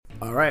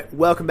All right,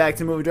 welcome back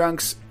to Movie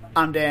Drunks.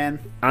 I'm Dan.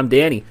 I'm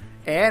Danny.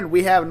 And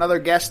we have another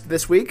guest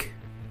this week.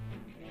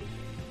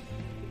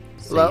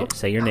 Hello?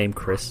 Say your name,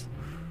 Chris.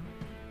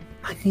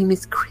 My name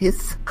is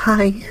Chris.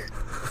 Hi.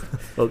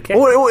 Okay.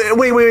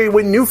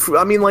 Wait. New.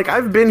 I mean, like,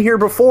 I've been here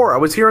before. I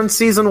was here in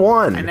season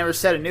 1. I never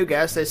said a new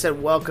guest. I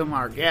said welcome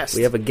our guest.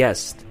 We have a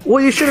guest.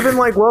 Well, you should have been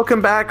like,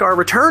 welcome back our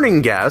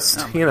returning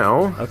guest, you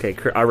know. Okay,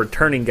 our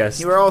returning guest.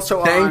 You were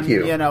also Thank on,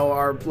 you.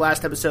 Our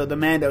last episode, the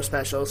Mando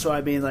special. So,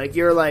 I mean, like,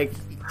 you're Oh, like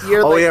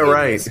yeah, in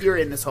right. this- you're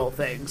in this whole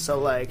thing. So,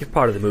 like, You're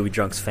part of the Movie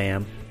Drunks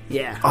fam.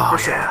 yeah. Oh,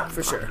 for yeah. sure.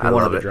 For sure. I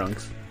One love of the it.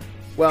 drunks.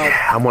 Well,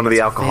 I'm one of the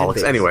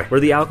alcoholics. Fan base. Anyway.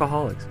 We're the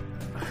alcoholics.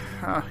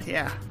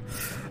 yeah.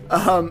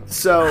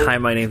 So, Hi,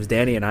 my name's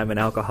Danny, and I'm an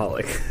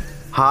alcoholic.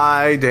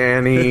 Hi,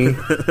 Danny.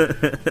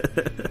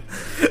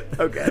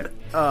 okay.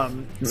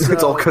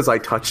 It's all because I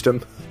touched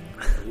him.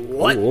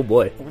 What? Oh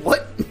boy.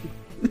 What?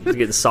 We're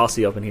getting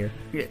saucy up in here.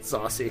 Get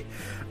saucy.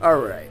 All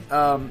right.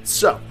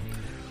 So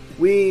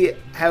we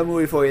have a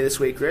movie for you this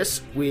week,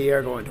 Chris. We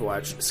are going to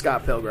watch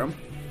Scott Pilgrim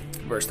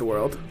vs. the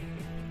World.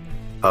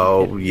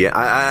 Oh, yeah.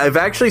 I've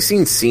actually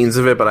seen scenes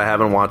of it, but I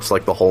haven't watched,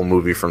 like, the whole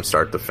movie from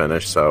start to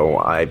finish, so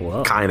I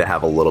Whoa. kind of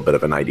have a little bit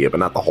of an idea, but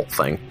not the whole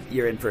thing.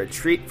 You're in for a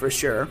treat for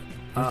sure.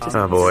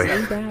 Oh, boy.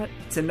 Say that.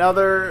 It's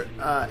another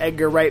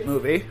Edgar Wright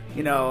movie.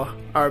 You know,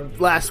 our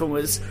last one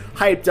was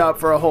hyped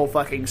up for a whole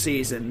fucking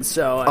season.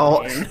 So,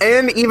 I mean,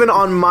 And even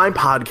on my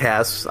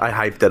podcast, I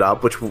hyped it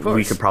up, which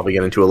we could probably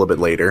get into a little bit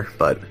later,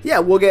 but... yeah,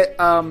 we'll get.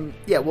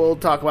 We'll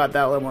talk about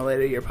that a little more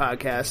later. Your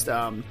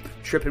podcast,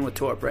 Tripping with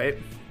Torp, right?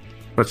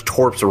 It's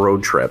Torp's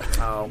Road Trip.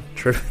 Oh,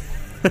 True.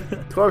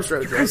 Torp's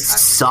Road Trip.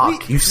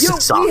 Suck. You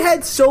suck. We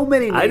had so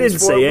many names I didn't for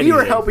say it. We were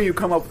anything. helping you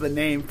come up with a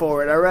name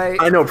for it. All right.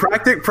 I know.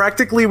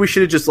 Practically, we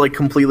should have just, like,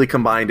 completely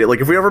combined it.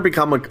 Like, if we ever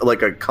become, a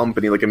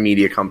company, like a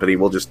media company,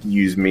 we'll just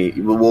use me.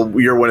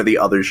 You're one of the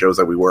other shows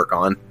that we work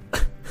on.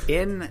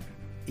 In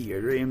your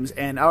dreams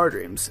and our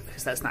dreams,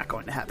 because that's not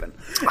going to happen.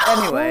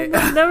 Anyway,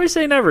 Never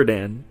say never,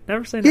 Dan.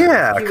 Never say never.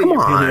 Yeah, keep it come in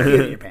your- keep it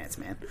in on. your pants,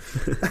 man.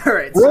 All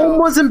right. Rome So,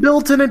 wasn't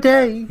built in a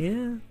day.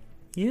 Yeah.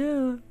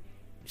 Yeah.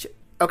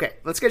 okay,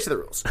 let's get to the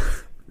rules.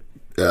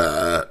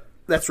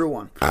 That's rule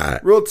 1.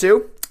 Rule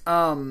 2: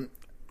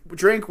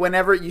 drink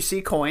whenever you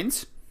see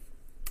coins.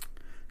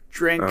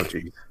 Drink Oh,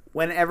 jeez.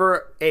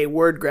 whenever a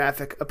word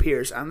graphic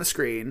appears on the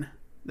screen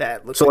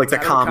that looks So, like like,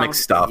 it's the out of a comic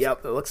stuff.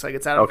 Yep, it looks like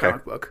it's out of Okay. a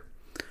comic book.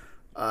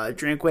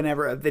 Drink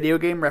whenever a video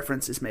game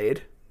reference is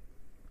made.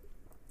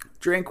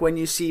 Drink when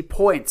you see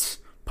points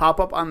pop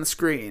up on the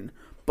screen,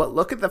 but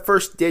look at the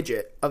first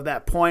digit of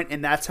that point,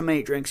 and that's how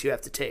many drinks you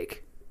have to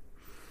take.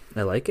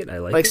 I like it. I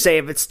like Like, it. say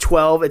if it's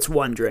 12, it's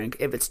 1 drink.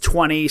 If it's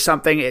 20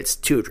 something, it's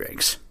 2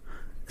 drinks.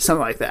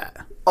 Something like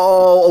that.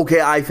 Oh,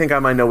 okay. I think I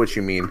might know what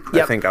you mean.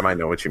 Yep. I think I might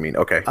know what you mean.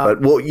 Okay, but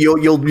well,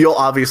 you'll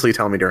obviously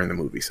tell me during the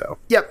movie. So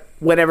Yep.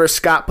 Whenever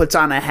Scott puts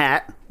on a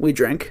hat, we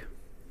drink.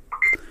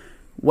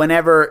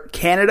 Whenever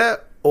Canada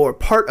or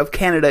part of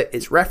Canada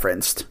is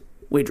referenced,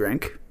 we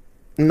drink.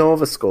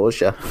 Nova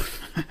Scotia.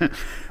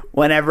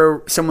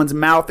 Whenever someone's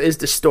mouth is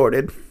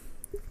distorted,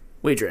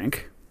 we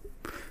drink.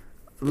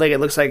 Like it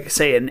looks like,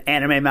 say, an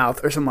anime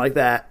mouth or something like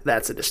that.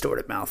 That's a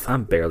distorted mouth.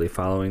 I'm barely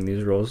following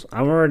these rules.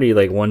 I'm already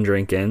like 1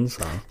 drink in,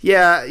 so.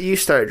 Yeah, you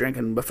started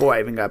drinking before I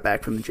even got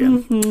back from the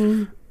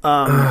gym.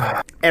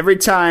 Every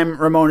time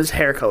Ramona's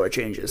hair color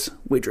changes,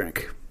 we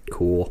drink.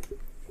 Cool.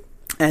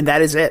 And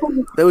that is it.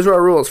 Those are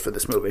our rules for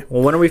this movie.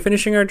 Well, when are we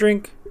finishing our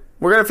drink?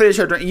 We're gonna finish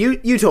our drink.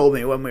 You told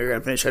me when we were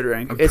gonna finish our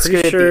drink.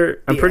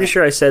 I'm pretty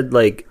sure I said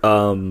like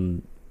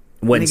when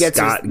he gets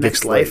Scott his next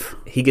gets life?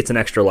 like, he gets an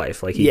extra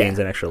life. Like he Yeah. gains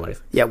an extra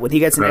life. Yeah, when he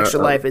gets an extra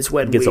life is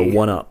when gets we a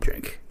 1-up.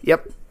 drink.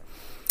 Yep.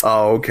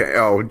 Oh, okay.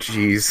 Oh,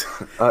 jeez.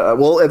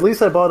 Well, at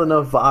least I bought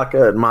enough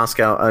vodka and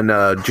Moscow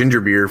and ginger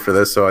beer for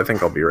this, so I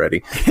think I'll be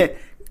ready.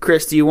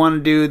 Chris, do you want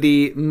to do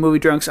the movie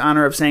drunks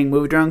honor of saying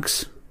movie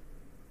drunks?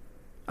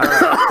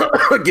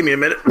 Give me a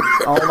minute.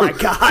 Oh my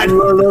god.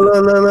 La, la, la,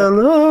 la, la,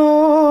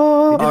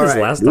 la. We did this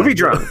right. last time. Movie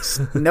drunks.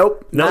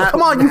 Nope. No, Not-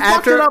 Come on, you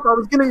fucked it up. I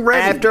was getting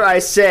ready. After I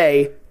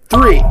say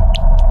 3,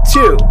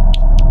 2,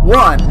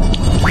 1.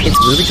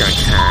 It's movie drunk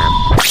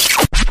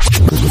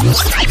time.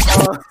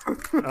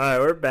 All right,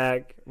 we're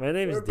back. My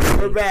name is We're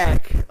Danny.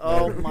 back.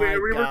 Oh my Wait,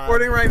 are we god.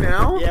 recording right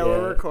now? Yeah,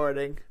 we're Yeah.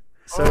 recording.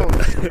 So,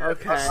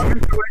 Okay.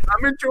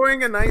 I'm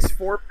enjoying a nice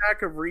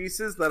 4-pack of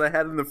Reese's that I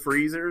had in the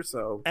freezer,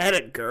 so... At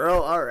a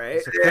girl. All right.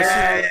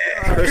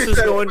 Chris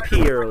was going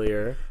pee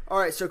earlier. All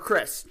right. So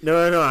Chris.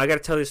 No. I got to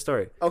tell you a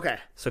story. Okay.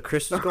 So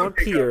Chris was going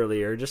pee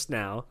earlier just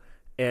now,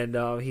 and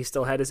he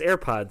still had his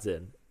AirPods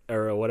in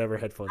or whatever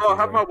headphones. Oh, I he's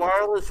have my wearing.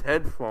 wireless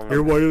headphones.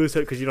 Your wireless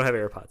because you don't have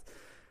AirPods.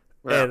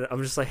 Yeah. And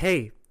I'm just like,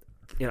 hey,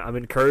 I'm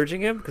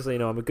encouraging him because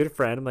I'm a good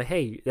friend. I'm like,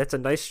 hey, that's a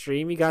nice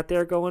stream you got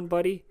there going,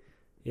 buddy.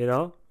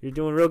 You're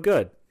doing real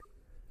good.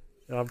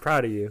 And I'm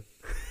proud of you.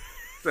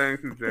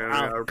 Thank you, Danny.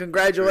 Wow.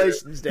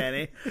 Congratulations,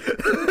 Danny.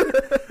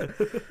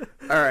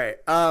 All right.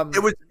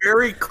 It was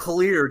very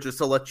clear, just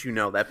to let you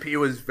know. That pee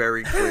was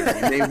very clear.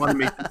 You may want to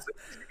make this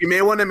You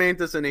may want to make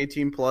this an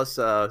 18 plus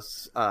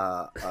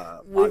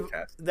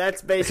podcast.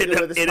 That's basically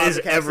what this It podcast is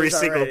every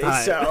single already.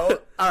 time.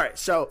 So, all right.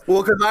 So,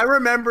 Well, because I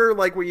remember,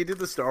 like, when you did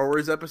the Star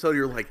Wars episode,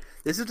 you're like,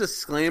 this is a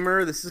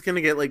disclaimer. This is going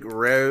to get, like,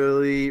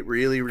 really,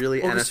 really,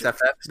 really NSFF.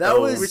 that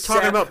was- We're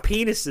talking Seth- about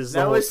penises the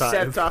that whole was time.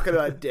 Seth talking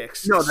about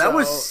dicks. No, that so,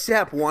 was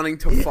Sepp wanting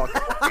to fuck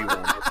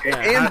everyone. Okay?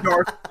 Yeah, And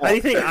Darth How do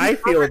you think I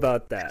feel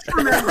about that?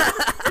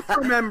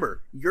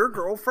 Remember, your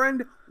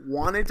girlfriend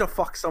wanted to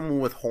fuck someone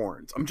with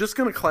horns. I'm just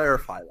going to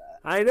clarify that.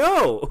 I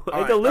know. I right,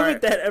 have to live all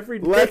with that every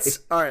day. Let's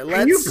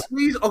Can you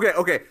please?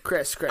 Okay.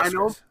 Chris. I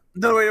know. Chris.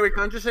 No, wait.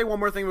 Can I just say one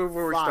more thing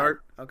before we Fine.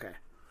 start? Okay.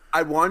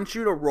 I want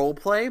you to role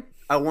play.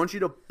 I want you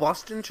to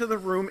bust into the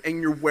room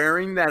and you're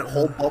wearing that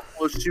whole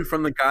buffalo suit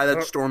from the guy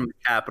that stormed the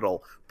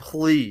Capitol.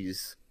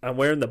 Please. I'm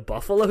wearing the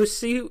buffalo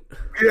suit.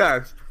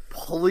 Yes.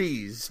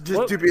 Please. Just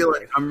What? to be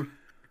like,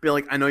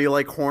 I know you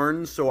like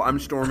horns, so I'm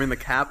storming the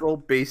Capitol.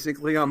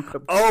 Basically, I'm.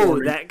 Oh,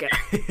 storming- that guy.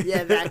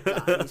 Yeah, that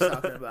guy he's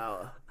talking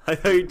about. I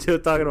thought you were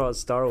talking about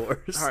Star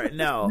Wars. All right.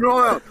 No.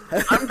 No.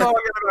 I'm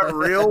talking about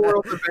real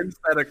world events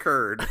that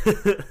occurred.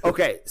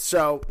 Okay.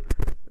 So,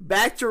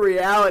 back to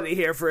reality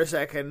here for a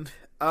second.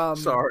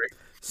 Sorry.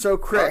 So,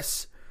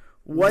 Chris,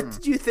 what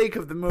did you think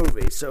of the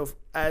movie? So,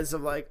 as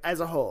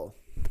a whole.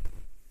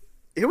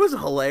 It was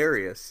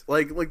hilarious.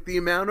 Like the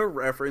amount of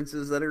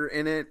references that are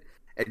in it,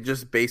 and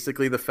just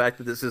basically the fact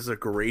that this is a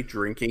great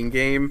drinking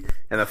game,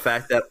 and the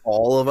fact that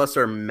all of us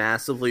are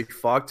massively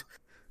fucked.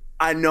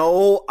 I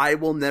know I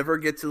will never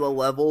get to the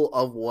level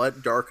of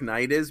what Dark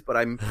Knight is, but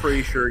I'm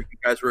pretty sure you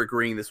guys were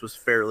agreeing this was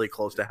fairly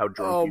close to how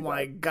drunk Oh you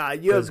my got.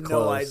 God, you It was have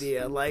no close.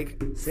 idea.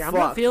 Like, See, I'm fuck,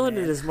 not feeling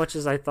man. it as much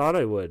as I thought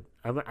I would.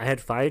 I had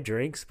 5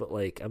 drinks, but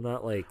like I'm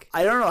not like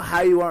I don't know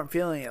how you aren't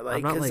feeling it. Like,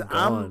 I'm not 'cause like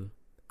gone.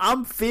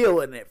 I'm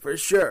feeling it for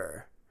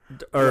sure.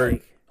 Or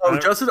Like, Oh,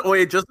 just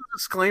a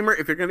disclaimer: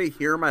 if you're gonna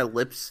hear my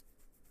lips,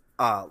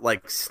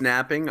 like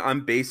snapping,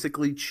 I'm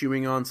basically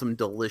chewing on some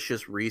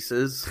delicious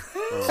Reese's.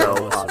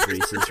 So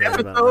Reese's right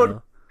about episode,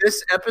 now.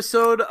 this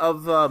episode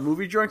of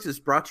Movie Drunks is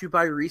brought to you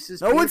by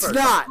Reese's. no, Peanut it's Butter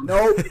not.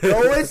 No,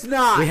 it's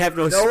not. We have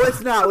no No, spot.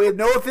 it's not. We have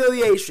no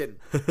affiliation.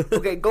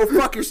 Okay, go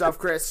fuck yourself,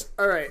 Chris.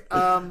 All right.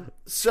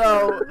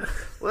 So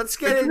let's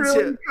get It's into.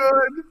 really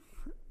good.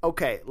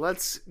 Okay,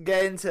 let's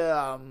get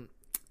into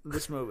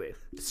this movie.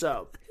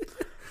 So,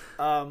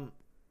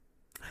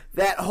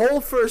 that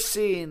whole first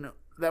scene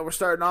that we're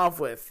starting off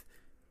with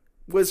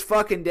was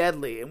fucking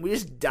deadly, and we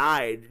just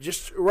died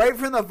just right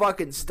from the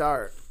fucking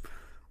start.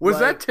 Was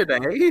Like- that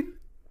today?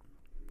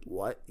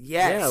 What?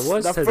 Yes. Yeah, it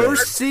was the today.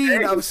 first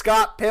scene of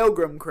Scott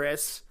Pilgrim,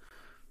 Chris.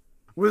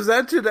 Was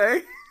that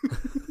today?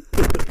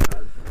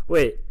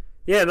 Wait.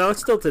 Yeah, no, it's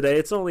still today.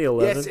 It's only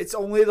 11. Yes, it's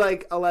only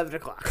like 11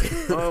 o'clock.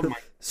 Oh my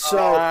So,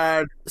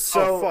 god!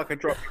 so- Oh fuck! I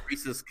dropped a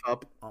Reese's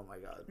cup. oh my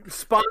God.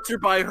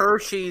 Sponsored by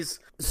Hershey's.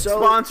 So-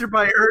 Sponsored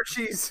by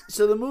Hershey's.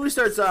 So the movie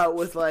starts out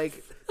with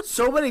like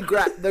so many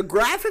the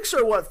graphics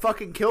are what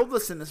fucking killed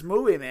us in this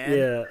movie, man.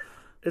 Yeah.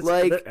 It's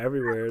Like, they're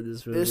everywhere in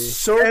this movie. There's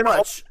so And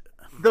much.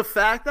 The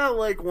fact that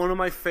like one of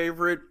my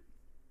favorite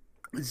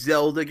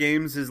Zelda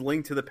games is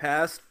Link to the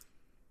Past,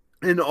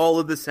 and all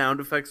of the sound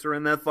effects are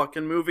in that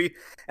fucking movie,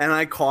 and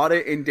I caught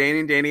it, and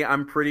Danny,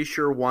 I'm pretty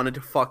sure wanted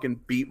to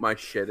fucking beat my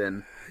shit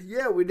in.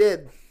 Yeah, we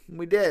did.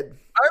 We did.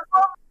 I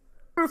thought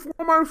it was one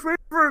of my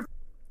favorites.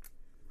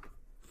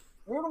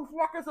 Where the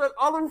fuck is that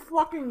other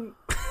fucking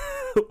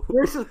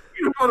Reese's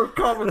peanut butter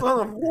cup? It's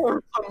on the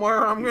floor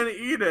somewhere. I'm gonna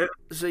eat it.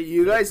 So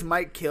you guys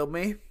might kill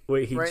me.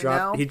 Wait, he right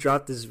dropped now? he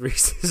dropped his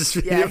Reese's.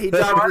 Yeah, he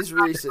dropped his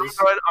I'm Reese's. good.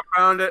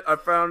 I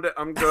found it.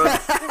 I'm good.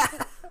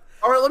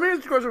 All right, let me ask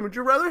you a question. Would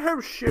you rather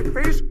have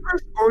shit-faced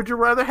Chris, or would you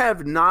rather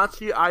have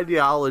Nazi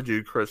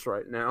ideology Chris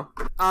right now?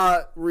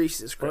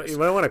 Reese's, Well, Chris. you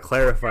might want to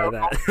clarify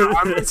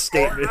that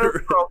statement.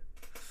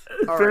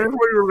 All Finish right.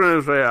 what you were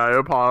gonna say. I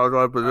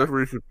apologize, but this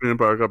Reese's peanut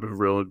butter cup is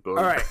really good.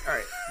 All right.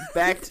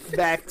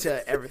 Back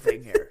to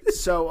everything here.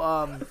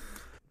 So,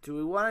 do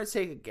we want to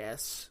take a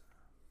guess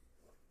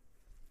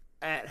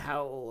at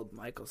how old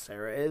Michael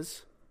Cera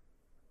is?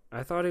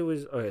 I thought it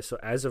was okay. So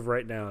as of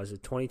right now, as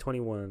of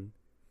 2021,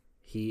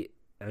 I'm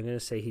gonna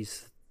say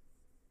he's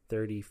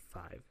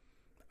 35.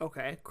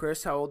 Okay,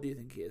 Chris, how old do you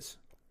think he is?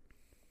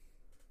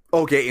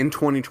 Okay, in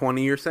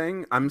 2020, you're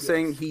saying? I'm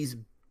saying he's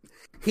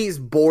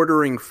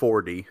bordering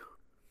 40.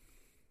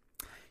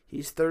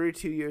 He's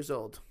 32 years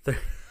old.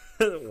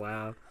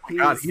 Wow.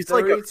 God, he's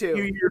like a few 32.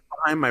 years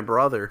behind my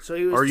brother. So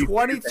he Or was you-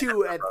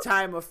 22 at the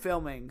time of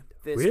filming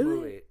this Really?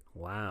 movie.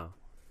 Wow.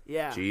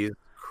 Yeah. Jesus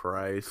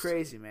Christ.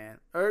 Crazy, man.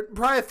 Or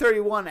probably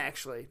 31,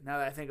 actually, now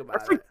that I think about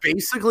That's it. like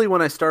basically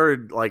when I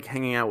started like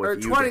hanging out with Or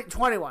you.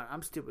 21.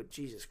 I'm stupid.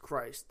 Jesus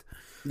Christ.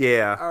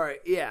 Yeah. All right,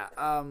 yeah.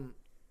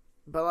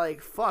 But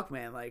like, fuck,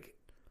 man. Like,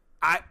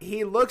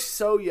 he looks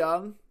so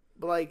young.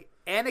 But like,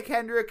 Anna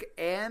Kendrick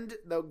and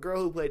the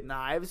girl who played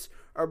Knives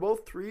are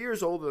both 3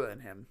 years older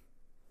than him.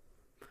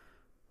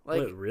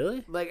 Like, Wait,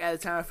 really? like at the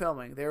time of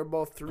filming, they were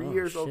both 3 Oh,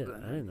 years shit, older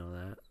than I him. didn't know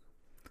that.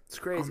 It's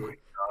crazy.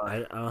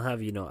 I don't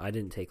have I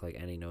didn't take like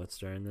any notes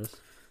during this.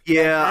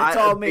 Yeah, That's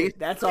all me.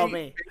 That's all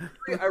me.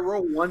 I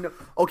wrote one.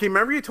 Okay,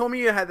 remember you told me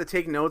you had to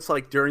take notes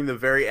like during the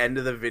very end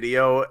of the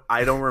video.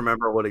 I don't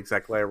remember what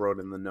exactly I wrote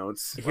in the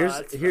notes. Here's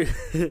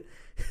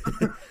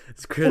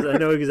it's Chris. I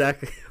know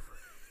exactly.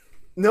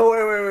 No,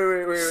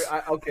 wait.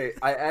 Okay,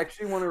 I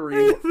actually want to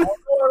read.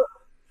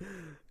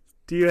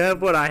 Do you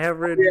have what I have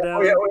written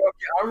down? Okay.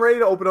 I'm ready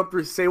to open up.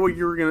 Say what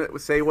you were gonna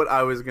say. What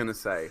I was gonna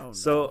say. Oh,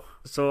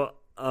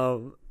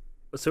 no.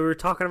 So we were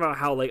talking about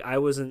how I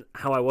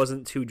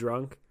wasn't too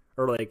drunk,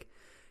 or like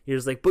he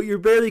was like, but you're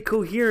barely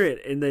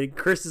coherent, and then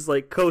Chris is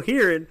like,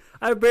 coherent?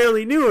 I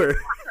barely knew her.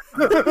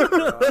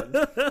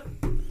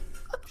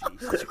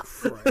 Jesus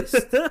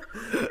Christ.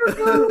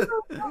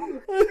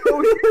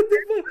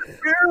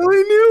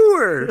 Barely knew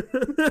her.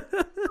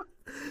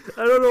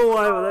 I don't know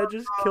why, but that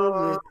just killed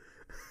me.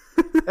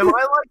 Am I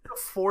like the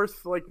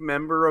fourth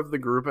member of the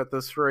group at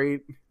this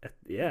rate?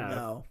 Yeah,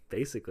 No.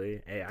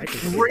 Basically. Hey, I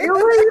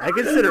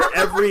consider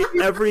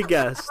every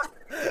guest.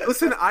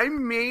 Listen, I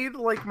made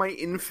my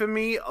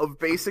infamy of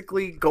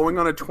basically going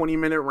on a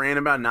 20-minute rant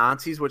about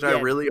Nazis, which I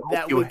really hope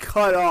that you we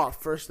cut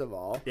off. First of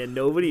all, Yeah,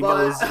 nobody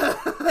knows.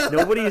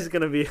 Nobody's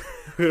gonna be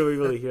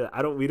able to hear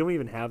that. We don't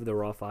even have the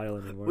raw file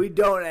anymore. we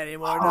don't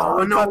anymore.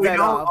 Oh, No, we cut that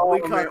don't. off. Oh,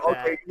 We cut that.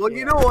 okay. Well, Yeah.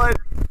 you know what?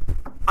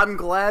 I'm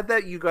glad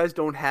that you guys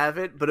don't have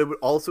it, but it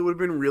would have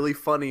been really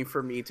funny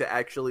for me to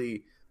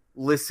actually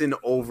listen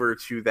over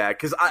to that,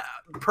 because I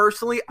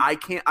personally I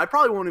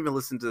probably won't even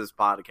listen to this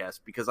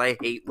podcast because I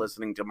hate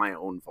listening to my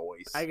own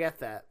voice. I get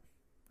that.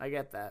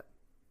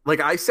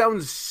 I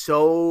sound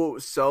so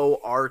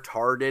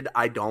retarded.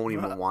 I don't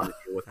even want to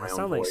deal with my I own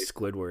sound like voice.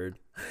 Squidward.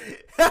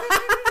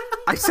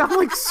 I sound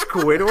like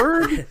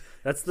Squidward.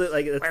 That's the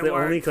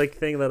only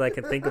thing that I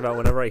can think about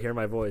whenever I hear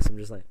my voice. I'm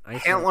just like,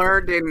 Hitler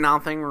did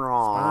nothing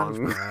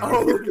wrong.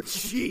 Oh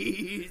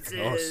Jesus!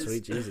 Oh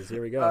sweet Jesus! Here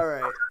we go. All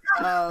right.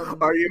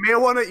 Or you may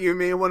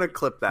want to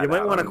clip that. You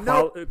might want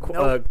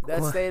to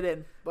That's stayed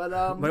in. But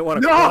might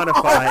want to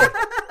quantify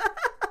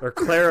or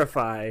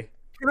clarify.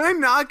 Can I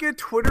not get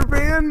Twitter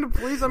banned,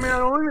 please? I mean, I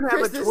don't even have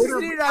Chris, a this Twitter.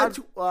 isn't on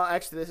well,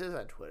 actually, this is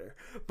on Twitter.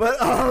 But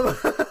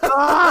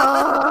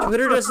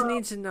Twitter doesn't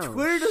need to know.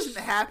 Twitter doesn't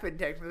happen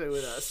technically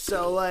with us.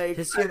 So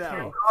It's you okay.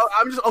 know.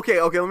 I'm just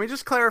okay. Let me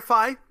just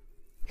clarify.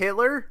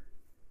 Hitler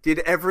did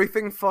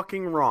everything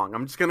fucking wrong.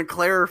 I'm just gonna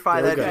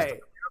clarify that. Okay. Just to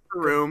the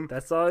room.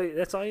 That's all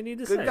you need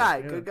to say. Good guy.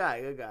 Yeah.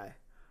 Good guy.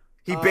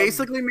 He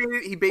basically made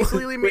it. He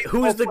basically made. Wait,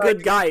 who's the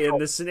good guy in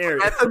this scenario?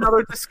 That's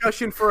another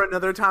discussion for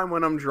another time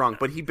when I'm drunk.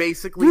 But he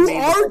basically You made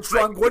are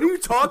drunk. What are you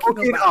talking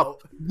Look it about?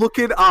 up. Look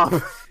it up.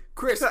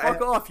 Chris,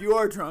 fuck off. You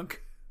are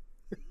drunk.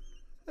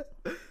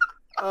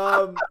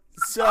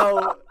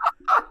 So,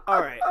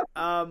 all right.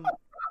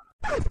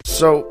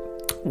 So,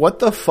 what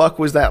the fuck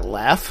was that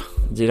laugh?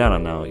 Dude, I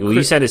don't know. Well,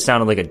 you said it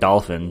sounded like a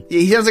dolphin. Yeah,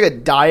 he sounds like a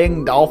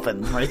dying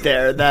dolphin right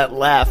there. That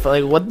laugh.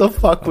 Like, what the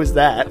fuck was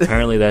that?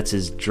 Apparently, that's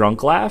his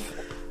drunk laugh.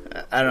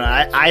 I don't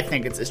know. I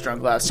think it's his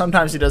drunk laugh.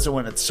 Sometimes he does it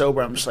when it's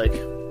sober. I'm just like,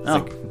 all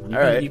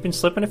right. You've been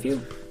slipping a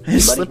few.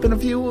 He's slipping a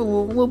few, a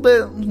little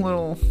bit, a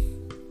little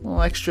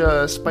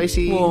extra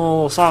spicy. A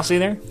little saucy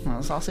there. A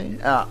little saucy.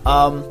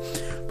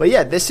 But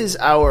yeah, this is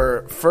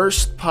our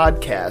first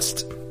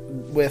podcast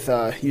with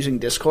using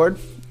Discord.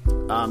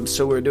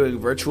 So we're doing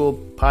virtual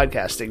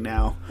podcasting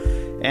now,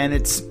 and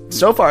it's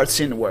so far it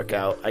seemed to work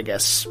out, I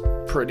guess,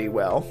 pretty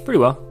well. Pretty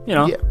well. You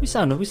know, Yeah. we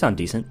sound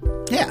decent.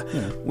 Yeah,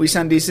 we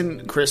sound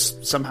decent. Chris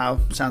somehow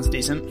sounds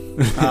decent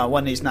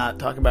when he's not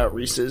talking about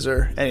Reese's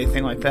or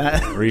anything like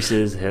that.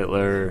 Reese's,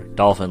 Hitler,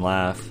 dolphin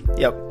laugh.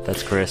 Yep,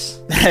 That's Chris.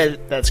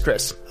 that's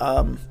Chris.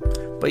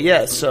 But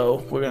yeah, so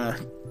we're gonna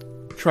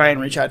try and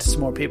reach out to some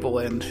more people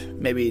and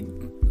maybe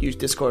use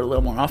Discord a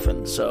little more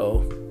often.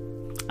 So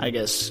I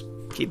guess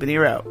keep an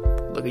ear out.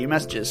 Look at your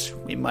messages.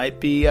 We might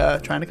be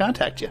trying to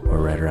contact you. We're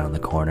right around the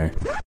corner.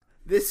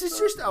 This is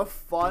just a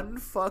fun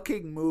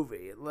fucking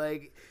movie.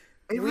 Like,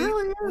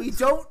 really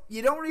is.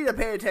 You don't need to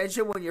pay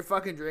attention when you're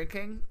fucking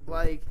drinking.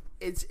 Like,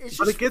 it's just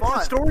But it gets fun.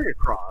 the story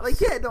across. Like,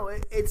 yeah, no,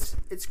 it's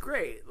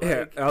great. Like,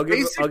 Here, I'll give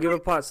basically- a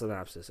plot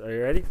synopsis. Are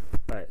you ready?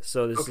 All right.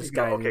 So there's this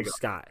guy named go.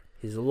 Scott.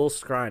 He's a little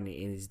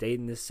scrawny, and he's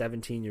dating this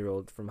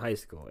 17-year-old from high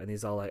school, and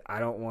he's all like, "I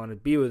don't want to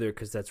be with her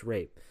because that's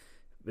rape."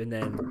 And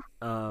then,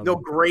 No,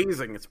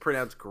 grazing. It's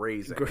pronounced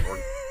grazing.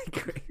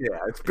 Yeah,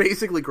 it's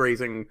basically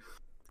grazing.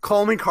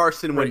 Call me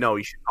Carson would Wait, know.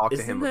 You should talk to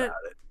isn't him that- about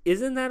it.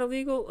 Isn't that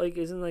illegal? Like,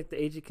 isn't the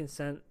age of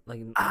consent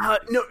like?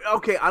 No,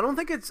 okay. I don't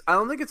think it's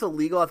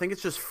illegal. I think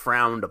it's just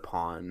frowned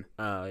upon.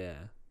 Oh yeah,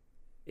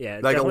 yeah.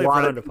 It's Like a definitely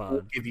lot frowned of people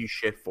upon. give you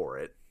shit for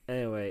it.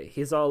 Anyway,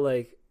 he's all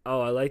like,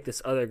 "Oh, I like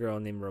this other girl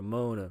named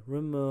Ramona."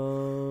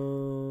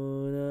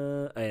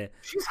 Ramona. Oh, yeah.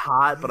 She's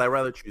hot, but I'd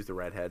rather choose the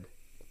redhead.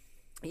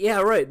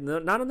 Yeah, right. No,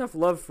 not enough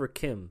love for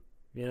Kim.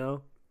 You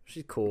know,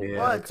 she's cool. Yeah.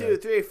 1, 2,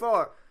 3,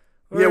 4.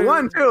 Yeah,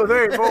 1, 2,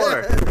 3,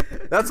 4.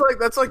 That's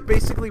like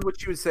basically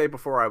what you would say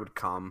before I would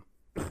come.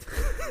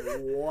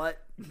 What?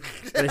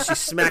 And then she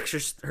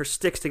smacks her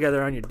sticks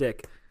together on your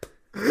dick.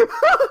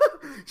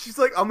 She's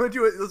like, I'm gonna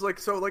do it. It's like,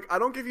 so like, I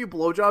don't give you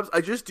blowjobs.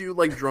 I just do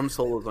like drum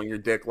solos on your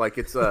dick. Like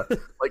it's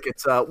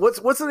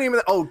what's the name of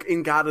that? Oh,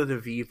 Ingata de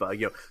Viva.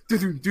 Yo,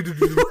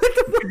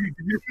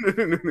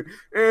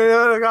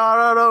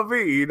 Ingata de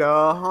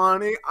Viva,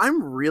 honey.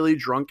 I'm really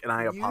drunk and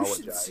I You apologize.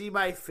 should see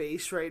my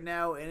face right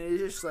now, and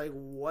it's just like,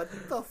 what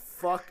the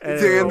fuck Dan,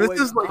 is this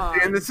going is like on?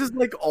 Dan, this is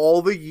like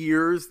all the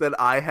years that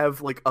I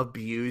have like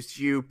abused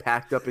you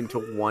packed up into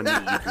one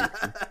evening.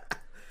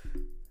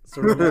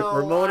 So No,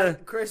 Ramona,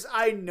 Chris,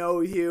 I know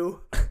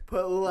you,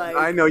 but like,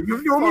 I know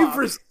you've known me fuck.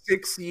 for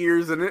 6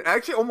 years and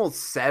actually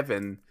almost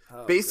 7.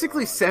 Oh,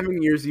 Basically, God.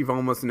 7 years you've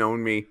almost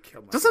known me.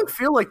 Kill myself. Doesn't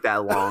feel like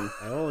that long.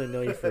 I only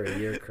know you for a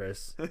year,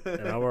 Chris,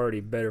 and I'm already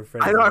better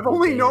friends. I know. with I've you,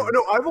 only Dan.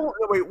 I've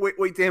only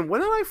wait, Dan.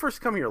 When did I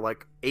first come here?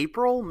 Like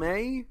April,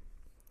 May?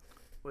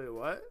 Wait,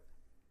 what?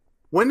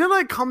 When did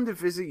I come to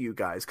visit you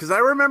guys? Because I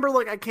remember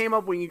like I came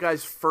up when you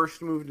guys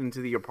first moved into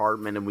the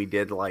apartment and we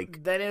did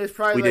like Then it was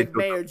probably We like did-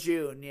 May or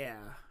June. Yeah.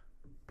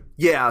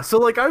 yeah. So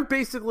like I've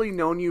basically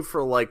known you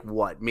for like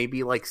what,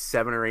 maybe like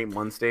 7 or 8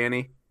 months,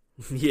 Danny.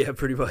 Yeah,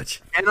 pretty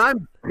much. And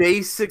I'm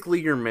basically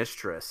your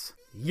mistress.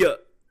 Yeah.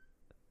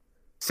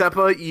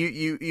 Seppa,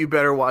 you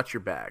better watch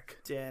your back.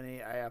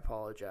 Danny, I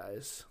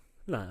apologize.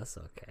 Nah, that's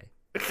okay.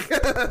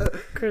 I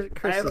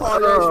Chris is,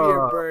 apologize for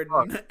your Oh,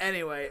 burden.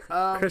 Anyway,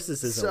 Chris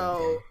is his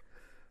so,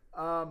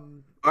 All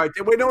right,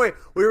 wait, no, wait.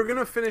 We were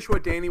gonna finish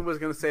what Danny was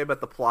gonna say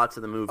about the plots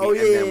of the movie. oh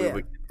yeah, and yeah, then we yeah.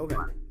 would... Okay,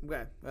 go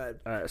ahead.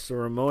 All right, so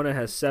Ramona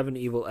has 7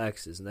 evil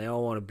exes, and they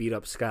all want to beat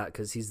up Scott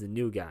because he's the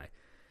new guy.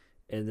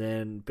 And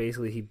then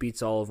basically he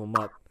beats all of them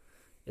up,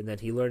 and then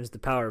he learns the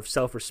power of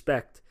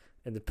self-respect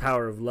and the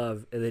power of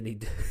love, and then he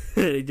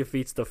he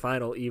defeats the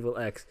final evil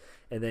ex,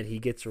 and then he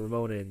gets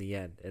Ramona in the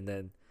end. And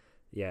then,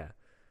 yeah,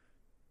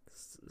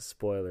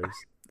 spoilers.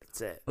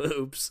 That's it.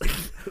 Oops.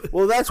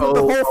 Well, that's what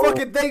the whole Oh.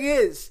 fucking thing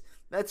is.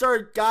 That's our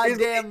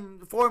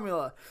goddamn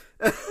formula.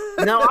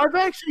 Now I've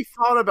actually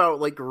thought about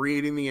like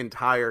reading the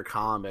entire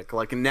comic.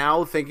 Like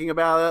now thinking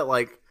about it,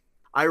 like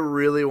I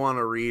really want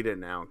to read it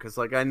now because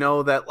like I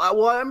know that.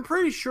 Well, I'm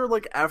pretty sure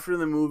like after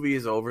the movie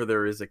is over,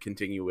 there is a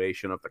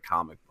continuation of the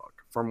comic book,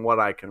 from what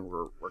I can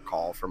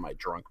recall from my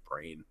drunk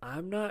brain.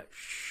 I'm not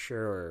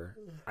sure.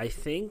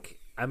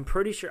 I'm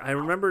pretty sure. I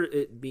remember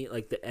it being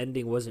like the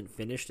ending wasn't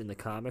finished in the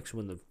comics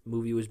when the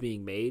movie was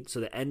being made. So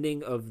the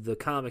ending of the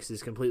comics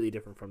is completely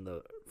different from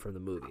the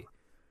movie.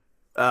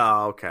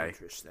 Oh, okay.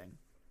 Interesting.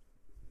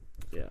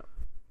 Yeah.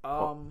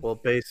 Well,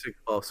 basic.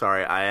 Oh,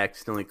 sorry, I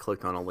accidentally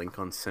clicked on a link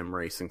on sim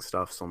racing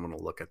stuff, so I'm gonna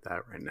look at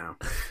that right now.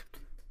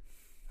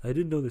 I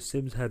didn't know the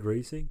Sims had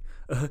racing.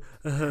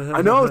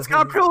 I know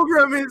Scott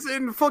Pilgrim is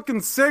in fucking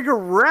Sega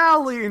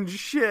Rally and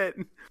shit.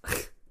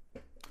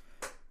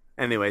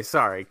 Anyway,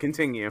 sorry.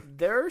 Continue.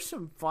 There are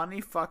some funny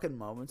fucking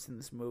moments in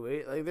this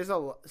movie. Like, there's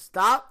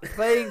Stop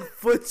playing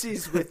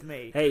footsies with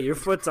me. Hey, your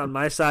foot's on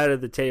my side of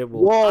the table.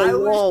 I Whoa,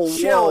 was whoa, whoa,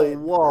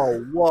 chilling.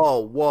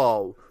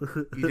 whoa.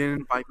 You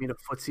didn't invite me to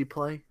footsie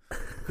play?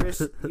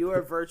 Chris, you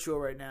are virtual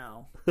right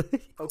now.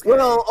 Okay.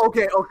 Well,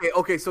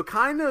 okay. So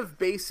kind of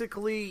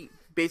basically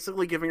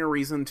giving a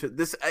reason to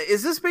this.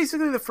 Is this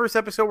basically the first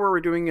episode where we're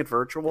doing it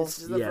virtual? This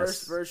is the Yes.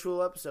 first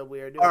virtual episode we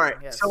are doing. All right,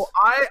 Yes. so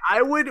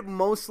I would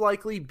most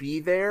likely be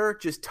there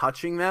just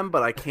touching them,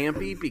 but I can't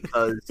be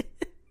because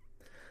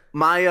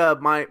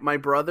my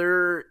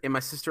brother and my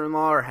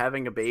sister-in-law are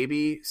having a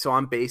baby, so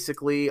I'm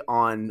basically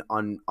on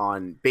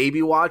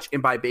baby watch,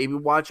 and by baby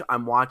watch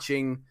I'm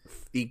watching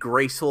the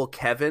graceful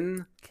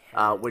Kevin,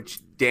 which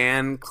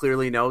Dan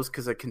clearly knows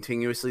because I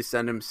continuously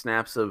send him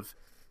snaps of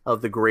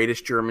the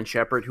greatest German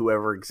Shepherd who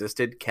ever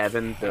existed,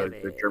 Kevin,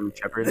 the German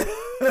Shepherd.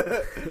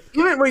 I've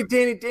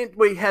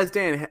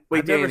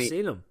Danny. never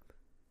seen him.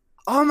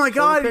 Oh my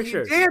God,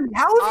 picture. Dan!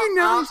 How have you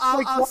never I'll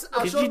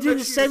Because show you him didn't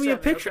pictures send me you a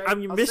sent me, picture. okay?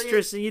 I'm your I'll send you-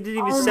 mistress, and you didn't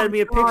even Oh send my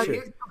me a God, picture.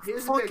 it's the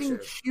Here's the fucking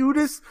picture.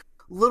 cutest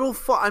little.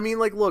 I mean,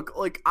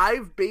 look,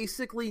 I've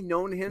basically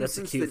known him That's a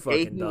since cute the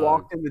day fucking he dog.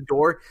 walked in the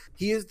door.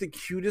 He is the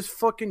cutest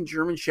fucking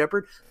German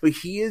Shepherd, but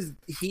he's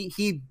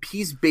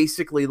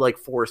basically like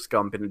Forrest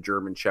Gump in a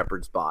German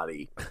Shepherd's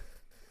body.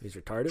 He's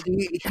retarded.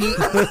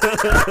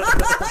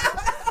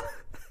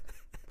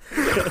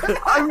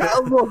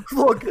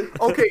 Look.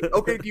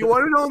 Okay. Do you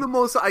want to know the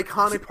most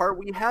iconic part?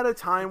 We had a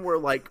time where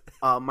like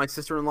my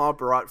sister-in-law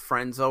brought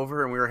friends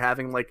over, and we were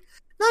having like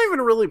not even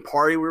a really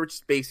party. We were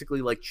just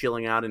basically like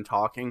chilling out and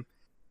talking,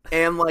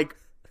 and like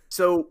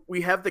so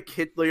we have the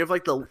kid. We have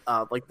like the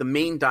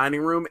main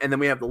dining room, and then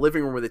we have the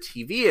living room where the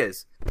TV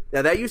is.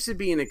 Now that used to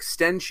be an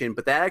extension,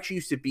 but that actually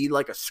used to be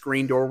like a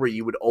screen door where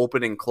you would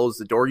open and close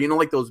the door. You know,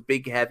 like those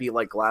big heavy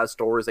like glass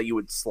doors that you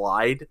would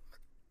slide.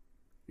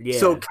 Yeah.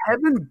 So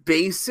Kevin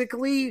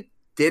basically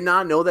did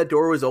not know that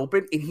door was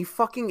open, and he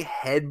fucking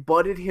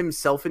headbutted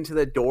himself into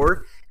the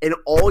door, and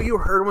all you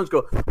heard was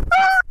go,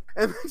 "Ah!"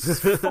 And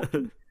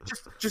then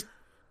just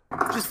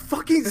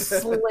fucking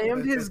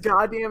slammed his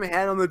goddamn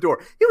head on the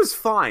door. He was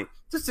fine.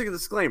 Just a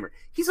disclaimer: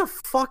 he's a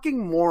fucking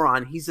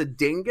moron. He's a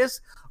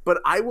dingus, but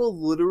I will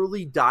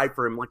literally die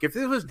for him. Like if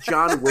this was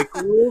John Wick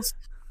rules,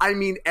 I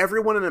mean,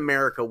 everyone in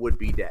America would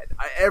be dead.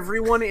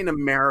 Everyone in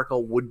America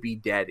would be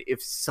dead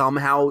if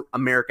somehow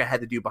America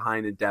had to do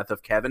behind the death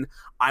of Kevin.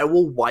 I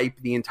will wipe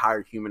the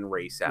entire human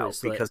race out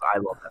because I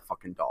love that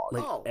fucking dog.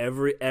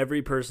 Like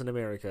every person in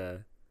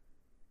America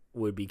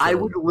would be killed. I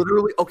would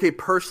literally,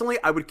 personally,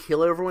 I would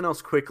kill everyone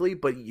else quickly,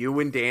 but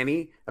you and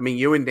Dan,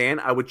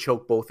 I would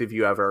choke both of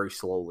you out very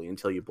slowly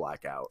until you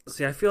black out.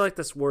 See, I feel like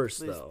that's worse,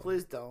 though.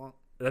 Please don't.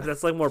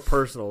 That's like more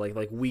personal,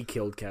 like we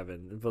killed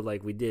Kevin, but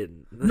like we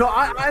didn't. No,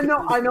 I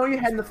know you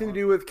had nothing to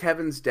do with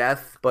Kevin's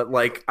death, but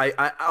like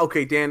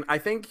okay, Dan, I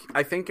think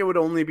it would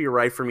only be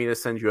right for me to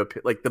send you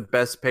the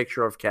best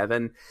picture of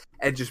Kevin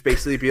and just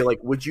basically be like,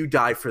 would you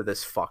die for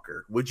this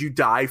fucker? Would you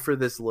die for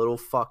this little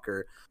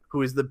fucker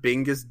who is the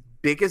biggest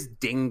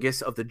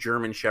dingus of the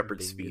German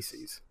Shepherd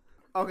species?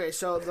 Okay,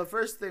 so the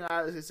first thing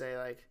I was gonna say,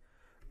 like,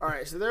 all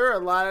right, so there are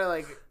a lot of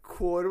like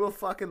quotable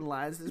fucking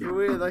lines in this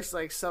movie. That's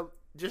like some.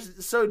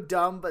 Just so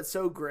dumb, but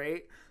so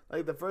great.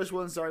 Like, the first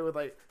one started with,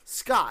 like,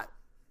 Scott,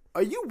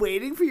 are you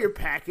waiting for your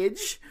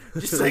package?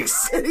 Just, like,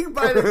 sitting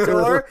by the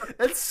door.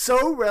 That's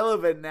so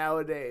relevant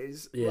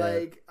nowadays. Yeah.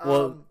 Like,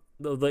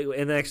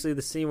 and actually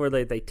the scene where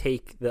they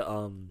take the,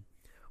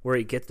 where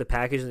he gets the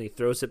package and he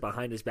throws it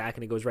behind his back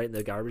and it goes right in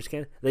the garbage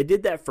can. They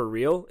did that for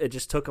real. It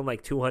just took him,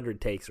 like, 200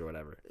 takes or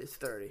whatever. It's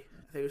 30.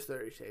 I think it was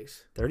 30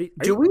 takes. 30?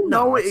 Do we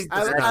know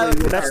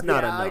exactly? That's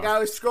not enough. Like, I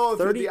was scrolling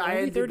 30,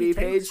 through the IMDb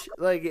page.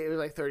 Like, it was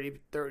like 30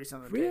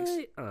 something takes.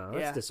 Really? Oh,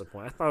 that's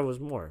disappointing. I thought it was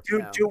more.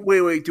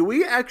 Wait. Do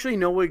we actually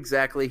know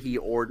exactly he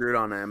ordered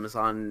on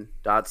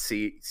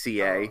Amazon.ca?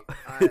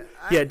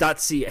 Yeah,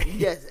 .ca.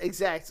 Yes,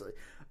 exactly.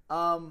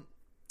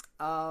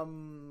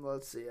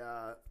 Let's see.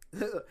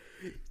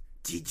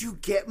 Did you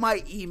get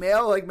my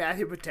email, like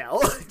Matthew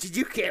Patel? Did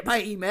you get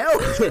my email?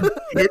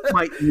 Get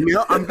my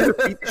email? I'm going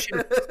to beat the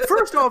shit.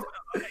 First off,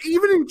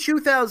 even in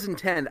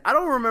 2010, I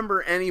don't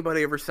remember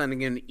anybody ever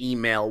sending an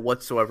email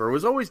whatsoever. It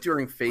was always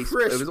during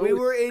Facebook. Chris,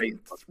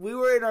 we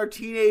were in our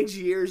teenage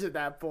years at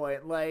that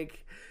point.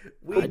 Like,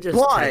 we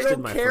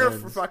don't care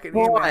for fucking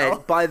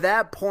email. By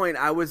that point,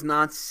 I was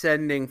not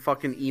sending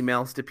fucking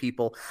emails to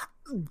people.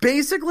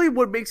 Basically,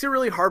 what makes it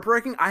really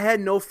heartbreaking, I had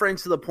no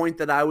friends to the point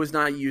that I was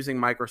not using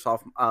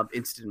Microsoft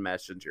Instant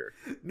Messenger.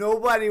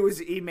 Nobody was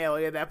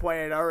emailing at that point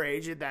at our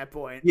age at that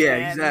point. Yeah,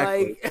 and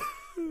exactly.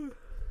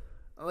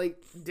 Like,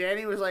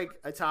 Danny was like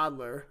a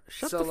toddler.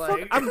 Shut the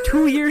fuck. I'm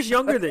 2 years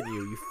younger than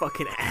you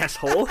fucking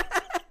asshole.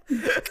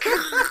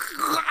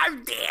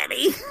 I'm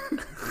Danny.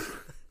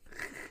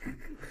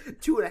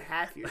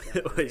 2.5 years.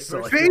 Wait,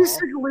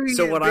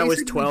 so when I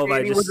was 12,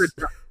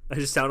 I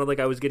just sounded like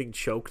I was getting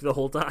choked the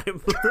whole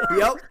time.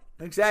 Yep,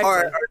 exactly. All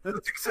right.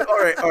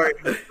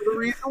 The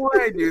reason why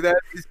I do that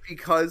is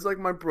because, like,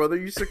 my brother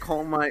used to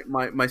call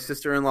my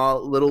sister-in-law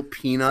Little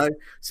Peanut,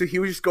 so he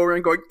would just go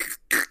around going,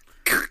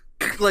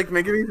 like,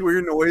 making these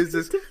weird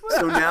noises.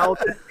 So now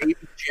the baby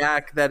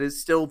Jack that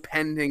is still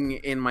pending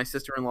in my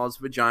sister-in-law's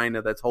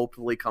vagina that's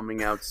hopefully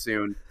coming out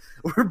soon,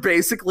 we're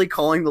basically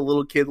calling the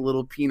little kid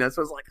Little Peanut.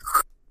 So I was like...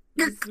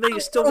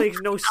 It still makes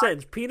no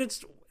sense.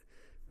 Peanuts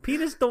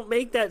don't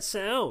make that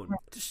sound.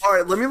 All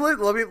right, let me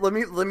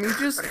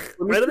just.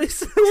 Why do they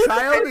say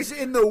child is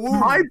in the womb?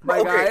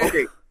 My guy.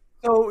 Okay.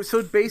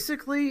 So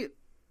basically,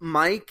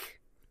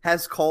 Mike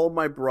has called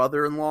my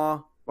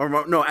brother-in-law,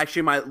 or no,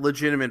 actually my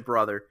legitimate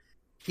brother.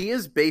 He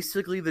is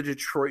basically the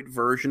Detroit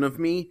version of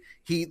me.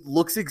 He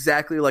looks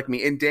exactly like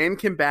me, and Dan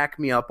can back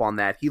me up on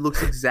that. He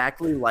looks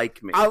exactly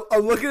like me.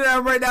 I'm looking at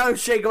him right now and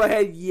shaking my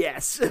head.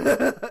 Yes,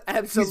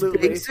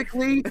 absolutely.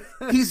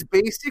 He's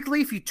basically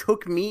if you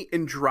took me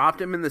and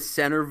dropped him in the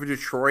center of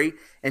Detroit,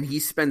 and he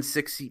spent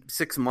six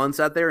months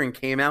out there and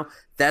came out.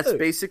 That's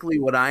basically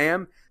what I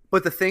am.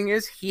 But the thing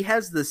is, he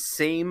has the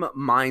same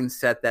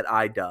mindset that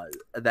I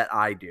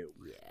do.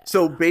 Yeah.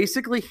 So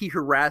basically, he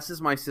harasses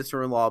my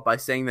sister-in-law by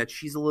saying that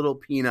she's a little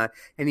peanut,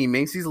 and he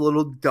makes these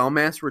little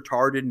dumbass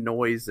retarded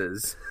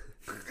noises.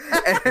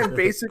 And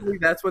basically,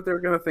 that's what they're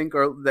going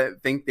to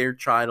think their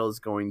child is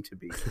going to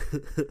be.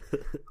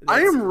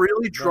 I am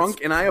really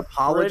drunk, and I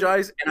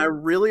apologize, and I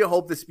really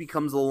hope this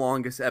becomes the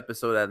longest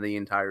episode out of the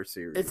entire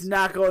series. It's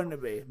not going to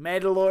be.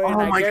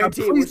 Mandalorian, I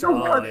guarantee it was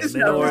Mandalorian's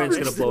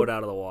going to blow it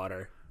out of the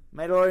water.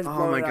 Mandalorian's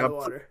blowing out of the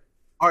water.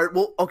 All right,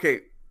 well,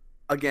 okay.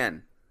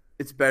 Again,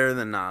 it's better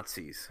than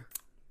Nazis.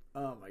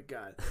 Oh my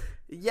god.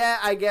 Yeah,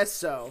 I guess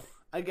so.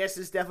 I guess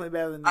it's definitely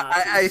better than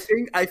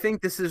Nazis. I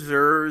think this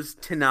deserves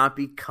to not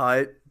be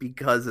cut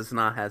because it's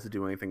not has to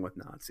do anything with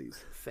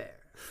Nazis. Fair.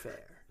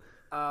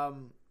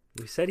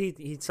 We said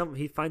he'd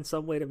find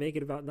some way to make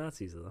it about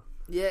Nazis though.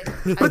 Yeah,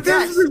 but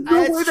that's true.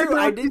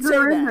 I did say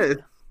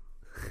that.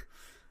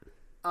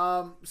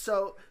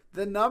 So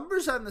the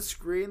numbers on the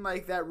screen,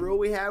 like that rule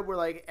we had, where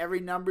like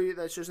every number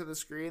that's just on the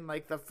screen,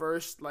 like the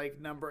first like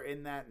number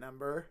in that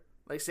number,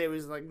 like say it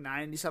was like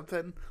 90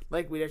 something,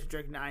 like we'd have to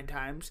drink 9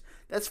 times.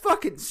 That's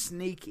fucking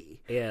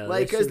sneaky. Yeah,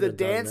 like because the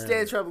Dance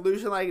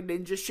Revolution, like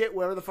ninja shit,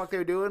 whatever the fuck they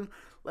were doing,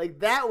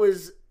 like that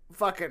was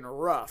fucking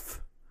rough.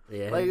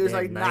 Yeah, like it was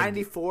like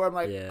 94. I'm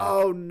like,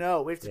 oh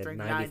no, we have to drink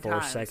 94 9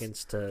 times.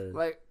 seconds to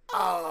like,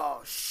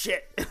 oh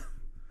shit.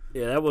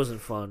 Yeah, that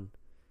wasn't fun.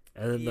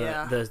 And then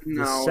Yeah. the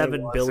No, it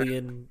 7 wasn't.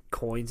 billion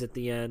coins at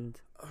the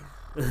end.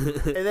 And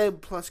then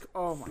plus,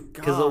 oh my god!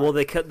 Because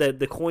they cut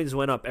the coins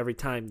went up every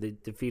time they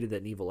defeated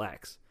that evil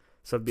X.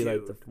 So it'd be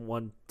like the Dude.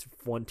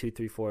 1, 2,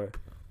 3, 4,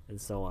 and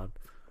so on.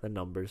 The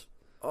numbers.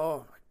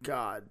 Oh my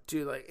god,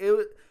 dude! Like it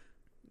was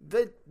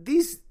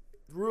these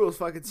rules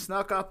fucking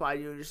snuck up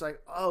on you, and just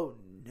like, oh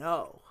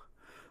no!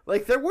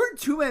 Like there weren't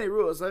too many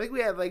rules. I think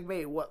we had like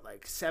maybe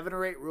like 7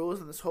 or 8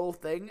 rules in this whole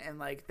thing, and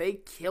like they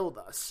killed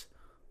us.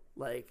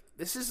 Like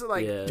this is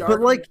like Yeah. dark.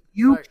 But like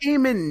you like-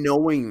 came in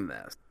knowing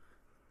this.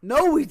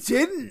 no, we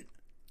didn't.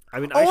 I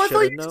mean, Oh, I I thought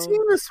should have you'd known.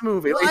 seen this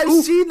movie. Well, Like,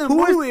 I've seen the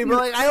who has movie, seen but it?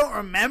 like I don't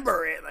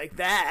remember it like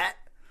that.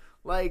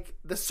 Like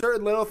the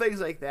certain little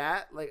things like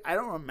that. Like I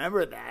don't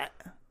remember that.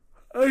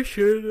 I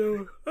should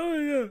have. Oh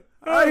yeah.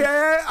 Oh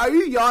yeah, are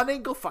you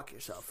yawning? Go fuck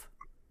yourself.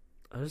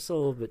 I was a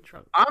little bit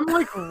drunk. I'm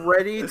like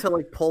ready to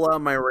like pull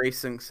out my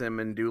racing sim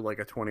and do like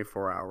a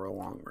 24-hour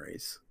long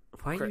race.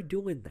 Why are you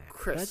doing that?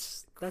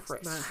 Chris, That's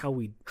Chris. not how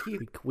we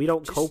we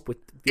don't cope with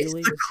It's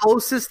feelings. the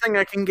closest thing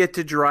I can get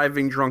to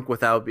driving drunk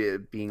without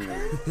being.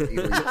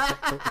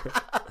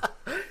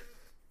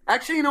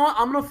 Actually, you know what?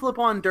 I'm gonna flip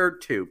on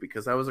Dirt 2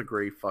 because that was a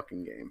great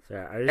fucking game.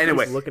 Sorry, I just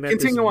Anyway, was looking at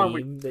continue this on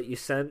meme that you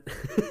sent.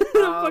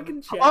 Um,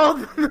 fucking chat. Oh,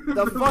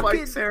 The fucking-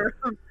 bikes there.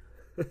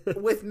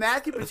 With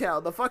Matthew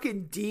Patel, the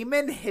fucking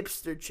demon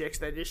hipster chicks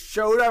that just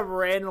showed up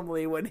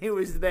randomly when he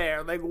was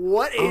there. Like,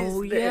 what is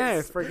Oh this? yeah,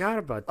 I forgot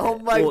about that. Oh,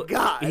 my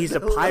God. He's a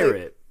Like-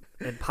 pirate,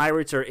 and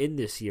pirates are in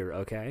this year.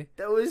 Okay.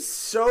 That was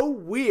so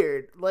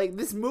weird. Like,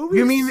 this movie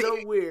You is mean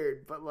so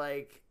weird, but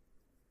like,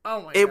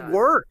 oh my It god.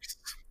 works.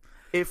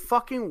 It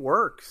fucking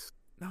works.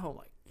 Oh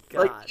my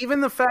god. Like even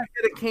the fact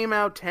that it came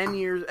out 10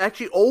 years,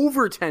 actually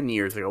over 10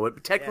 years ago. It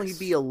would technically Yes.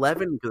 be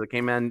 11 because it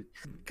came out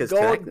because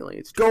Going- technically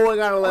it's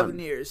going on 11 fun.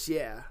 years,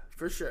 yeah,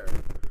 for sure.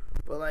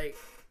 But like,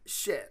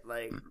 shit,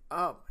 like,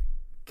 oh my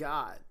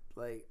god,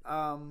 like,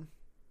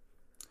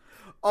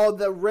 oh,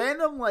 the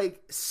random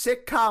like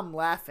sitcom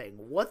laughing.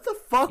 What the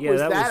fuck Yeah, was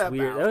that that was about?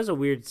 weird. That was a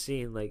weird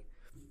scene. Like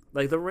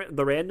the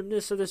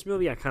randomness of this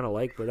movie, I kind of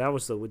like, but that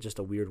was just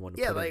a weird one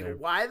to Yeah, put like in there.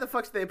 why the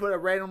fuck did they put a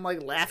random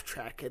like laugh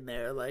track in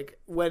there? Like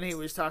when he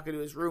was talking to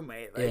his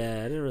roommate. Like, Yeah,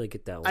 I didn't really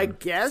get that one. I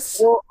guess.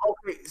 Well,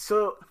 okay,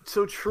 so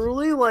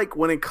truly, like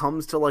when it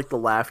comes to like the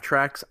laugh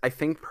tracks, I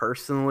think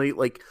personally,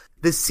 like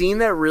the scene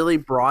that really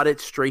brought it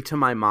straight to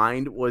my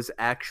mind was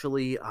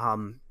actually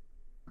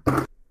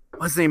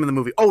what's the name of the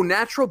movie? Oh,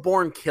 Natural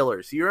Born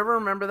Killers. You ever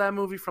remember that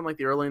movie from like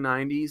the early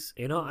 90s?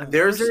 You know, I've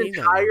There's never an seen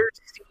that one. entire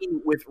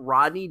scene with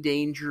Rodney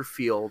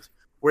Dangerfield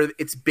where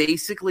it's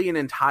basically an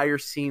entire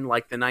scene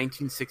like the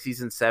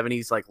 1960s and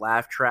 70s like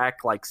laugh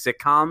track like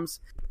sitcoms,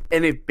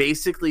 and it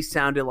basically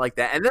sounded like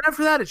that. And then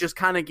after that, it just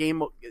kind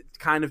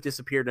of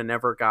disappeared and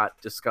never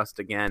got discussed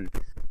again.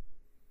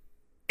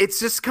 It's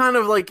just kind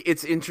of like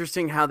it's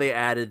interesting how they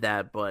added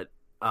that, but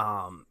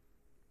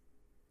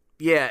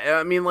yeah,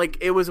 I mean, like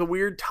it was a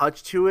weird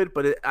touch to it,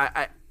 but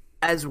I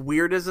as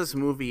weird as this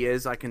movie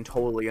is, I can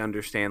totally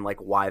understand like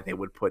why they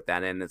would put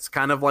that in. It's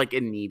kind of like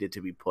it needed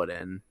to be put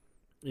in.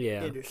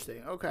 Yeah.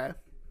 Interesting. Okay.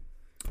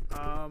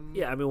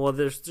 Yeah, I mean, well,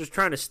 they're just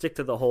trying to stick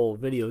to the whole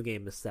video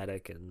game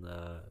aesthetic, and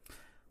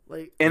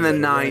Like In the Yeah,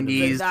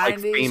 '90s, the like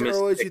 90s, famous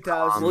early sitcoms.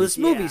 2000s. well, this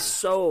Yeah. movie's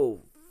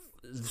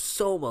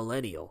so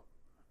millennial.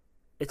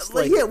 It's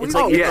Well, like yeah, we it's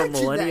like if mentioned a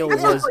that. millennial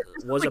Yeah.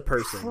 was a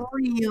person.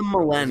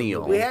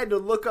 Pre-millennial. we had to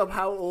look up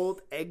how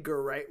old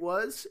Edgar Wright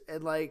was,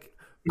 and like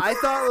I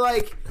thought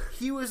like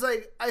he was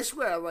like I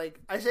swear like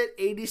I said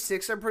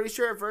 86. I'm pretty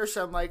sure at first.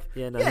 I'm like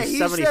Yeah, no, yeah, he's he's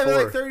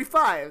 74. like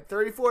 35,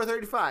 34,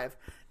 35.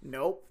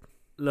 Nope.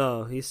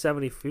 No, he's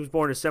 70. He was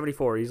born in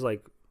 74. He's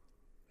like,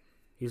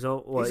 he's He's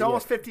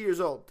almost 50 years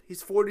old.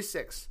 He's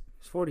 46.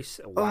 He's 40.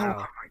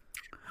 Wow,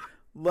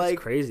 Like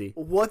crazy.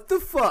 what the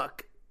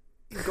fuck?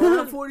 Going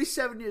on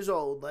 47 years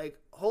old. Like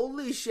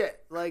holy shit.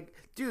 Like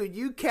dude,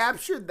 you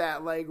captured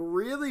that like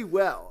really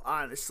well,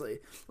 honestly.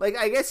 Like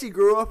I guess he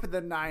grew up in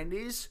the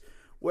 90s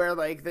where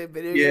like the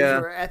video games Yeah.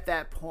 were at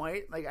that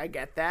point. Like I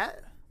get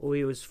that. Well,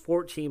 he was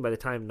 14 by the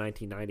time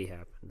 1990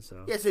 happened.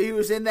 So Yeah, so he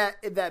was in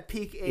that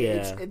peak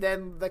age, Yeah. and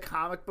then the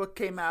comic book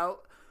came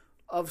out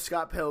of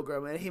Scott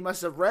Pilgrim, and he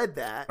must have read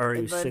that, Or he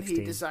and was then 16.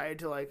 he decided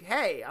to like,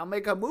 hey, I'll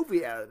make a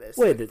movie out of this.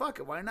 Wait, Like, fuck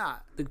it, why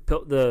not?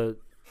 the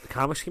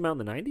comics came out in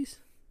the 90s.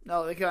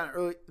 No, they came out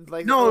early,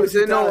 like No, early it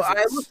was, no.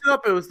 I 2000s. looked it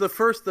up. It was the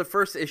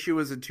first issue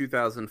was in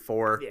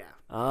 2004. Yeah,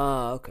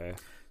 Ah, okay.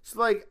 so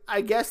like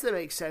I guess that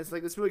makes sense.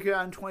 Like this movie came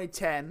out in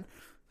 2010.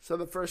 So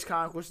the first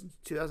comic was in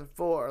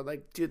 2004.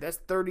 Like, dude, that's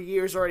 30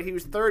 years already. He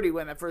was 30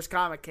 when that first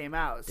comic came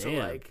out. So Damn.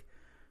 like,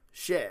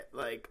 shit.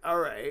 Like, all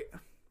right.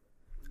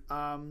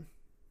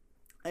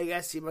 I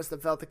guess he must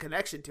have felt a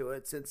connection to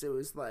it since it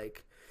was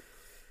like,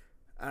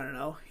 I don't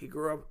know. He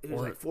grew up. He was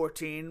Well, like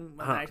 14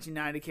 when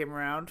 1990 came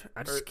around.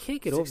 I or just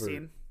can't get 16.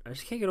 over. I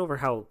just can't get over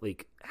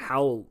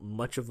how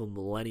much of a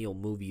millennial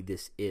movie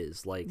this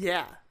is. Like,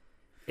 Yeah.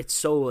 it's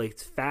so like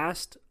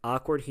fast,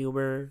 awkward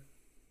humor,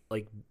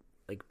 like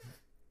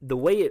the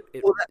way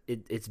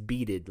it's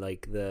beated,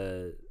 like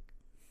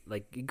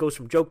it goes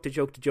from joke to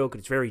joke to joke, and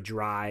it's very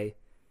dry.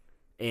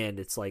 and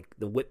it's like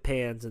the whip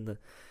pans and the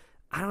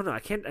I don't know. I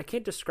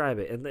can't describe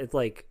it, and it's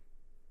like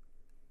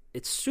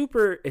it's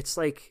super. It's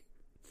like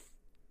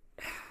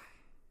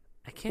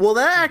I can't. Well,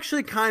 that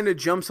actually kind of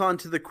jumps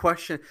onto the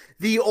question.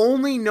 The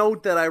only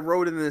note that I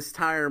wrote in this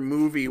entire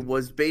movie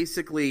was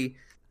basically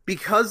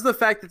because the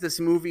fact that this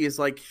movie is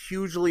like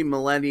hugely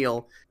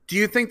millennial. Do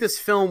you think this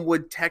film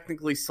would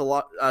technically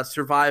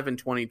survive in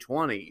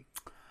 2020?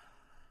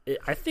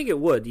 I think it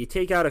would. You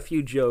take out a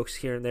few jokes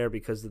here and there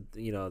because of,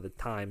 the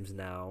times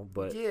now,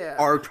 but Yeah.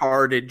 Our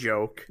retarded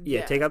joke.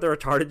 yeah, take out the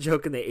retarded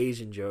joke and the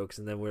Asian jokes,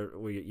 and then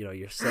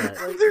you're set.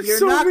 Like, There's you're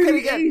so not many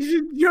gonna get-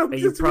 Asian jokes.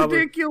 And you It's probably-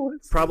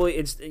 ridiculous.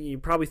 You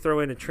probably throw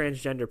in a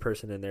transgender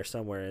person in there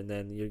somewhere, and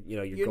then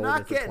you're You're golden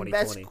not for getting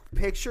best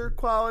 2020. picture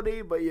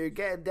quality, but you're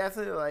getting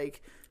definitely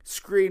like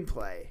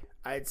screenplay,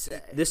 I'd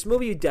say. This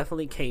movie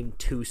definitely came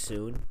too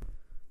soon.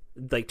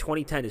 Like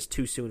 2010 is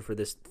too soon for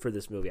this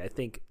movie. I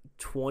think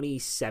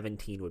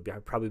 2017 would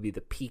probably be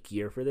the peak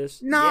year for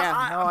this. No,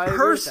 Yeah, no, I agree with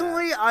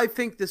personally, I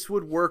think this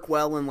would work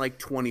well in like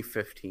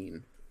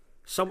 2015.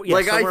 Like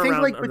Like I think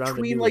around, like around the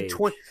between new like age.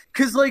 20,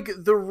 because like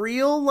the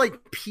real like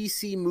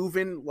PC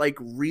movement like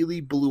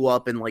really blew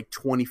up in like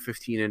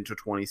 2015 into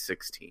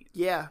 2016.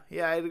 Yeah,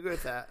 I'd agree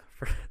with that.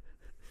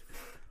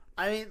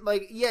 I mean,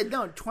 like,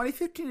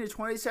 2015 to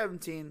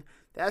 2017,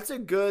 that's a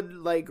good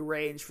like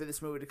range for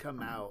this movie to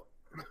come out.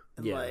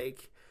 And Yeah.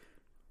 like,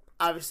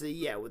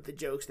 obviously, with the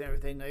jokes and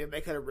everything, like,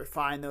 they could have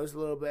refined those a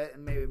little bit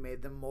and maybe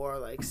made them more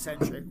like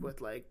centric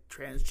with like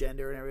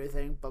transgender and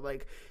everything. But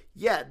like,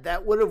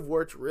 that would have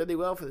worked really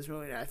well for this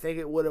movie. And I think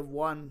it would have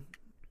won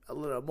a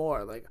little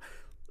more, like,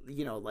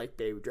 like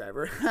Baby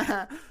Driver.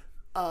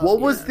 What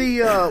was the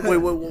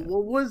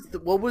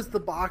what was the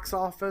box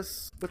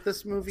office with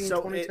this movie in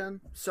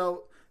 2010?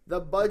 So the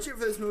budget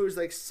for this movie was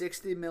like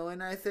 $60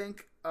 million, I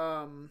think.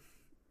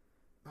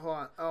 Hold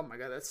on. Oh my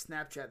god, that's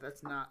Snapchat.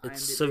 That's not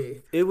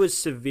IMDb. It was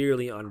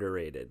severely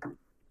underrated.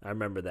 I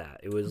remember that.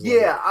 It was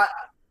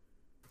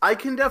I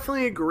can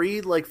definitely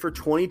agree. Like for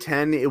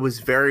 2010, it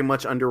was very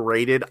much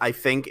underrated. I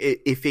think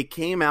if it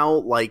came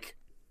out like,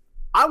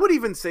 I would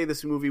even say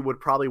this movie would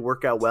probably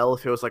work out well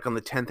if it was like on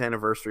the 10th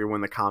anniversary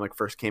when the comic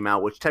first came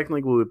out, which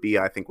technically would be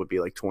like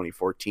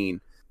 2014.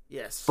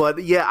 Yes.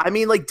 But yeah, I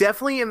mean, like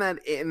definitely in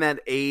that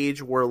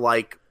age where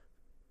like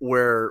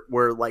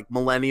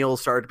millennials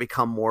started to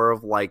become more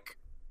of like,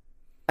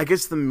 I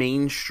guess the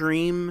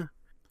mainstream.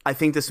 I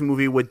think this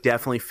movie would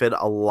definitely fit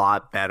a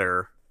lot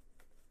better.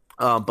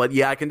 But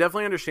yeah, I can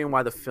definitely understand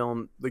why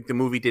the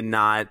movie did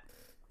not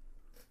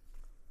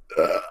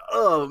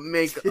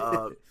make.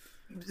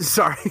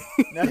 Sorry,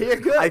 No, you're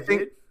good. I think.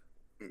 Dude.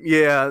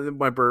 Yeah,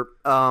 my burp.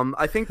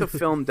 I think the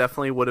film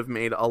definitely would have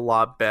made a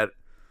lot better.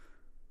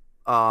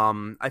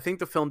 I think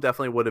the film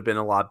definitely would have been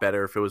a lot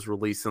better if it was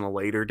released in a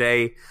later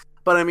day.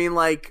 But I mean,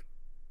 like,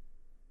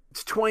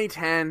 it's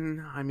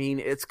 2010. I mean,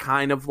 it's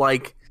kind of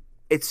like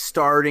it's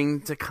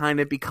starting to kind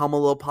of become a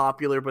little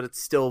popular, but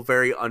it's still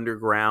very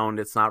underground.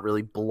 It's not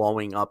really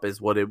blowing up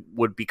as what it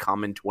would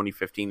become in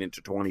 2015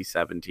 into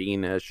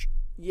 2017 ish.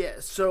 Yeah.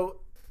 So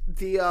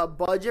the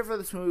budget for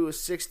this movie was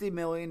 $60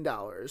 million,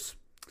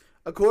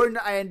 according to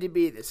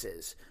IMDb. This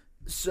is.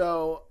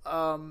 So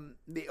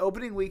the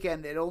opening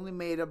weekend, it only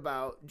made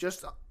about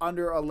just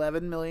under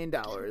 $11 million,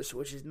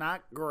 which is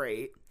not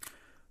great.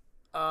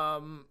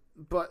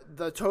 But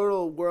the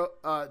total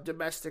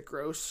domestic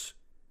gross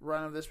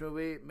run of this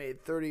movie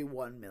made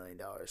 $31 million.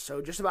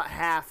 So just about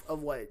half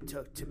of what it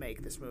took to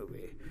make this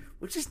movie,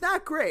 which is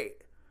not great.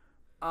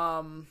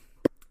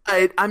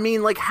 I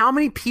mean, like, how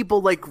many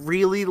people like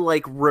really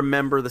like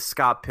remember the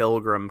Scott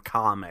Pilgrim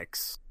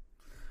comics?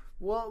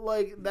 Well,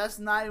 like, that's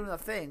not even a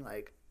thing.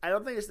 Like, I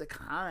don't think it's the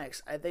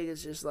comics. I think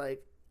it's just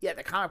like, the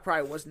comic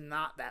probably was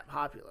not that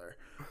popular,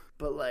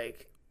 but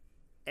like,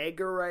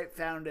 Edgar Wright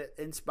found it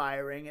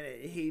inspiring,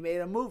 and he made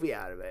a movie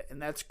out of it,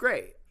 and that's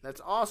great.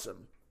 That's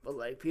awesome. But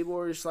like, people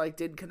were just like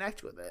didn't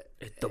connect with it.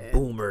 the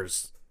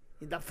boomers.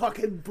 The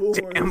fucking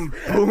boomers. Damn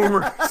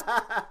boomers.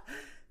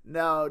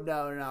 No.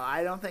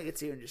 I don't think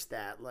it's even just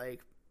that. Like,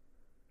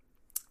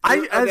 As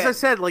I again,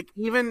 said, like,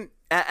 even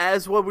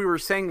as what we were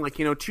saying, like,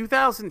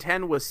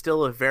 2010 was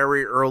still a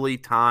very early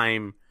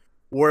time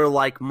where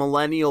like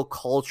millennial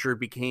culture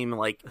became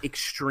like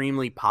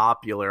extremely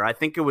popular. I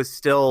think it was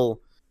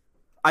still.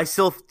 I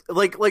still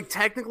like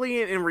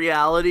technically in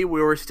reality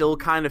we were still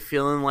kind of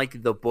feeling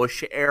like the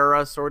Bush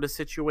era sort of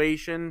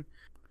situation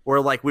where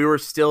like we were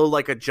still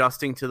like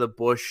adjusting to the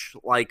Bush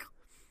like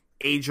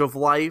age of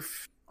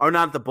life, or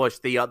not the Bush,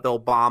 the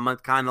Obama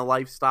kind of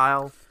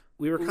lifestyle.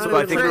 We were kind So of.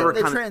 I think we were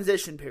the kinda-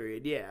 transition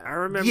period. Yeah. I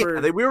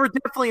remember. Yeah, we were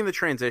definitely in the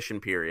transition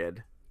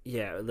period.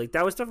 Yeah, like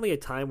that was definitely a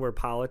time where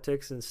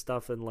politics and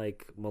stuff and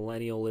like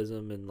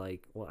millennialism and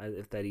like, well,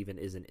 if that even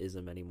is an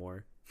ism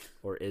anymore,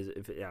 or is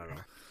if I don't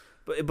know.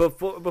 But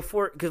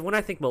before, because when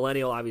I think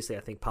millennial, obviously I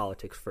think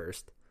politics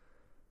first.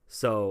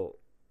 So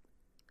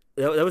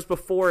that was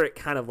before it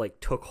kind of like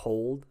took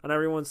hold on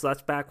everyone. So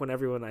that's back when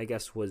everyone, I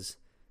guess, was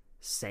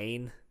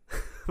sane.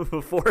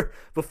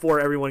 before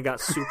everyone got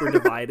super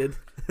divided,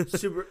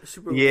 super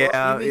woke?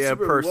 Yeah, You mean yeah.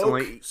 super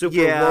Personally, woke? super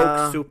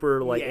yeah. woke,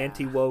 super like Yeah.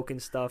 anti-woke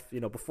and stuff.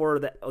 Before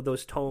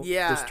those terms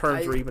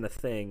were even a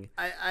thing.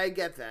 I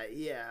get that.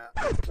 Yeah.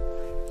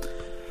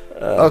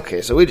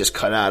 Okay, so we just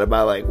cut out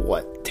about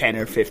 10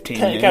 or 15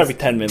 10 minutes. gotta be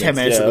 10 minutes, 10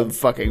 minutes yeah. of the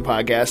fucking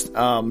podcast.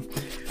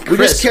 We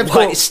Chris, just kept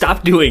why,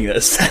 stop doing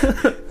this.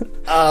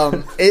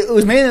 it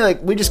was mainly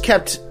we just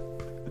kept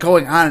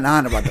going on and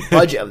on about the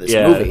budget of this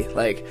Yeah. movie.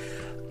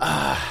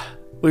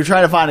 We were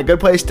trying to find a good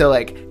place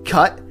to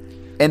cut,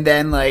 and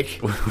then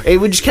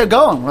we just kept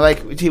going.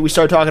 We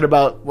started talking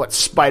about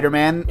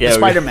Spider-Man, Yeah,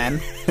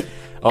 Spider-Man.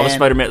 All the And-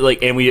 Spider-Man,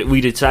 and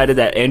we decided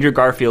that Andrew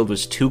Garfield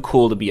was too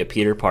cool to be a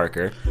Peter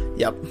Parker.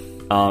 Yep.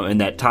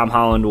 And that Tom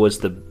Holland was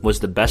the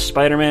best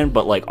Spider-Man,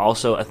 but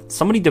also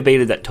somebody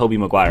debated that Tobey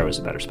Maguire was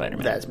a better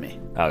Spider-Man. That's me.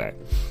 Okay.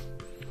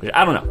 Which,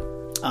 I don't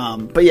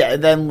know. But yeah,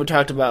 and then we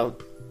talked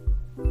about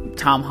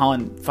Tom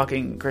Holland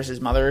fucking Chris's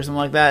mother or something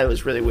like that. It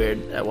was really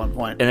weird at one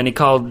point. And then he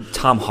called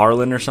Tom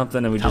Harlan or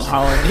something, and we Tom just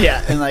Holland,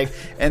 yeah,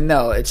 and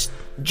no, it's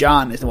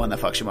John is the one that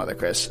fucks your mother,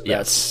 Chris.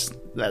 Yeah.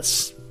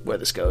 That's where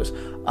this goes.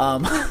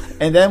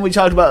 And then we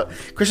talked about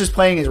Chris was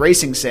playing his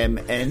racing sim,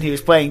 and he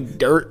was playing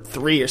Dirt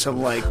 3 or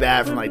something like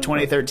that from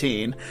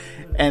 2013.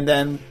 And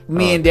then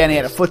me and Danny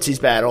had a footsies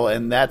battle,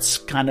 and that's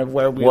kind of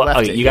where we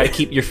left it. you got to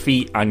keep your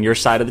feet on your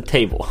side of the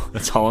table.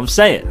 That's all I'm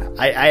saying.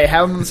 I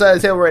have him on the side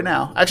of the table right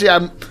now. Actually,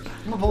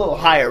 I'm up a little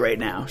higher right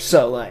now,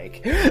 so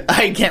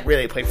I can't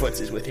really play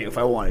footsies with you if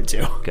I wanted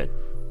to. Good.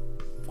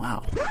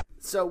 Wow.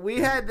 So we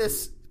had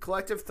this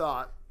collective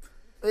thought.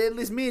 At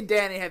least me and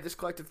Danny had this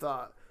collective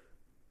thought.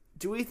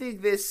 Do we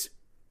think this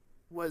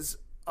was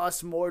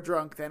us more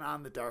drunk than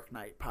on the Dark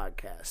Knight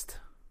podcast?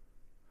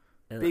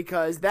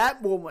 Because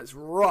that one was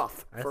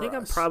rough. I think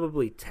I'm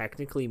probably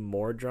technically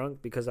more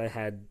drunk because I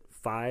had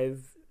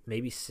 5,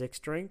 maybe 6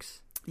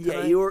 drinks. Yeah,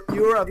 tonight. you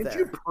were up Did there.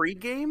 you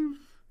pregame?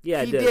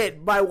 Yeah, I He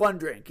did by one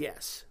drink.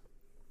 Yes.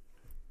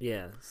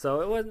 Yeah,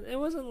 so it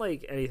wasn't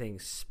like anything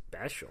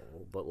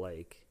special, but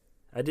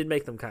I did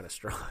make them kind of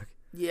strong.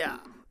 Yeah.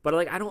 But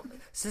I don't.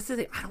 Since the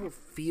thing, I don't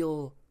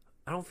feel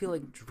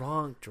like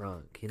drunk.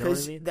 You know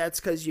what I mean? That's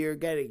because you're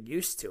getting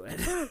used to it.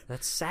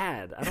 That's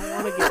sad. I don't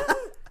want to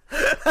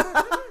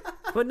get.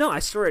 But no, I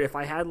swear, if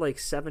I had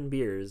 7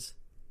 beers,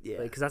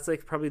 Yeah. because that's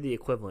probably the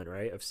equivalent,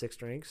 right, of 6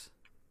 drinks.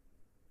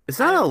 Is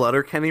that a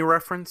Letterkenny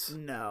reference?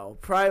 No,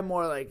 probably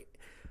more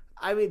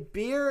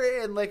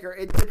beer and liquor.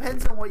 It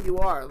depends on what you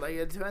are.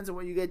 It depends on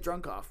what you get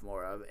drunk off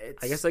more of.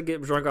 I guess I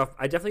get drunk off.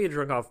 I definitely get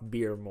drunk off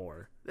beer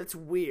more. That's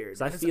weird.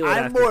 'Cause I 'cause feel it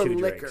I'm after more 2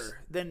 liquor drinks.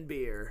 than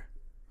beer.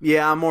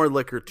 Yeah, I'm more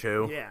liquor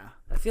too. Yeah,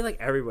 I feel like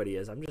everybody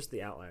is. I'm just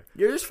the outlier.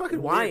 you're just fucking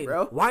Wine, weird,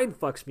 bro. wine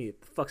fucks me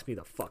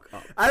the fuck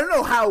up. I don't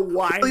know how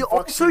wine. Really, fucks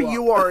also, you,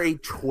 you up. are a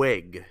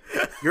twig.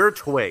 You're a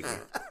twig.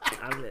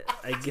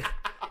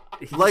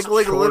 He's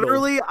Literally,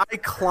 chortled. I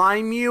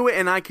climb you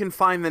and I can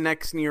find the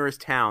next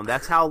nearest town.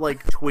 That's how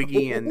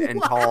twiggy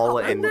and tall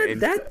I'm and not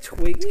that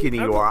twiggy. skinny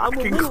you are. I I'm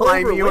a can little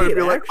climb you and be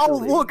overweight, like, "Oh,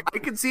 actually. look, I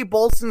can see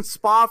Bolson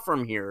Spa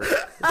from here."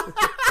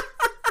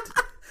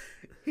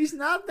 He's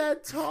not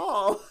that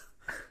tall.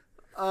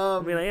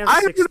 I mean, I am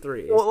I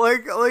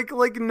 6'3".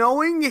 like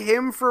knowing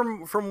him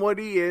from what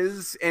he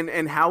is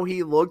and how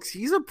he looks,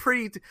 he's a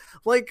pretty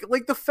like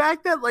the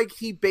fact that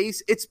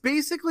it's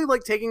basically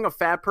like taking a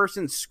fat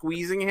person,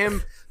 squeezing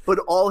him, but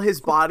all his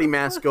body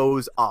mass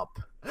goes up.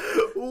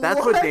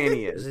 That's what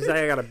Danny Is is. he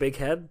saying I got a big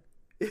head?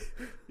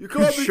 You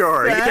call me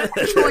Sure, fat?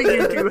 actually,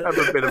 you do have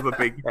a bit of a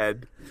big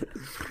head.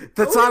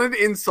 That's not an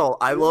insult.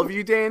 I love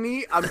you,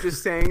 Danny. I'm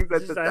just saying I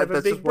have a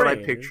that's big just what I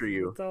brain. picture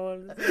you. That's all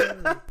I'm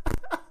saying.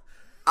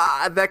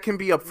 That can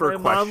be up for My a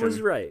question. mom was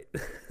right.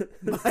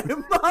 My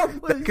mom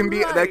was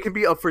That right. can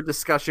be up for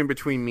discussion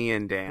between me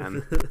and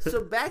Dan.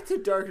 So back to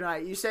Dark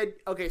Knight. You said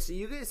okay. So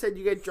you guys said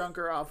you get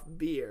drunker off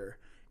beer,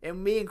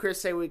 and me and Chris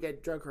say we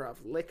get drunker off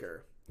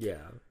liquor.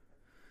 Yeah.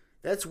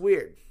 That's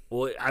weird.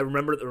 Well, I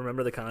remember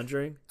The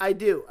Conjuring. I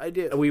do.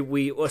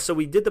 So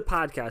we did the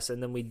podcast,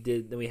 and then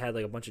we had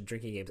a bunch of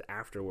drinking games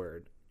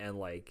afterward,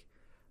 and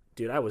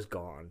dude, I was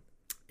gone.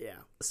 Yeah.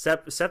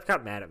 Sep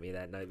got mad at me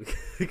that night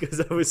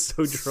because I was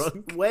so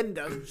drunk. When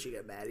doesn't she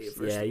get mad at you?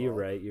 First Yeah, of you're all?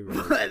 right. You're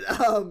right.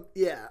 But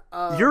yeah.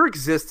 Your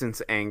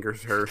existence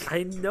angers her.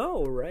 I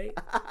know, right?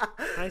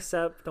 Hi,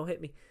 Sep. Don't hit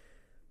me.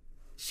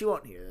 she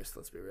won't hear this.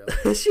 Let's be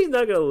real. She's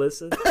not gonna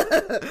listen.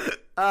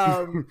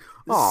 Aw.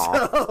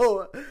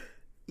 So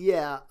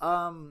yeah.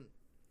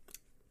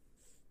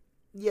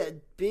 Yeah,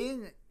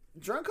 being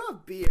drunk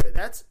off beer.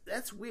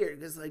 That's weird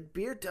because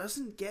beer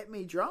doesn't get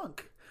me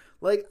drunk.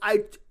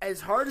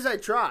 As hard as I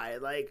try,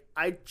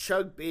 I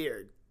chug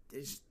beer,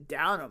 just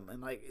down them,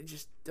 and it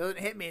just doesn't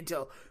hit me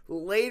until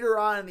later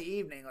on in the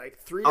evening,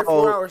 3 to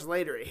 4 hours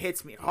later, it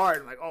hits me hard.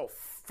 I'm like, oh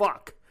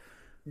fuck.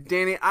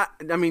 Danny, I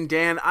mean,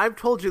 Dan, I've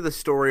told you the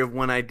story of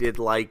when I did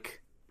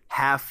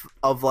half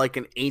of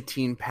an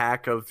 18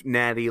 pack of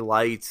Natty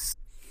Lights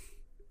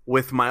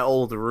with my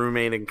old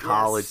roommate in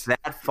college. Yes.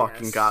 That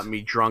fucking Yes. got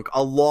me drunk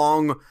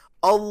along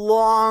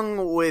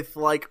with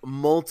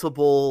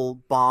multiple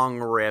bong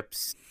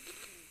rips.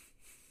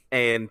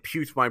 and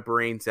puked my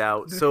brains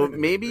out. So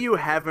maybe you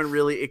haven't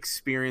really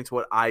experienced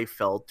what I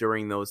felt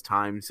during those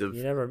times of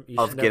You should of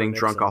never getting mix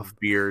drunk them. off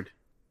beard.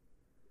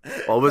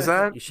 What was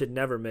that? You should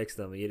never mix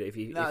them. If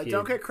you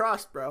don't get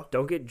crossed, bro.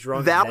 don't get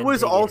drunk. That then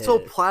was take a also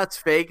hit. Platts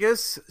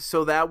Vegas,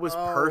 so that was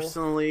Oh.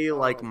 personally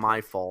like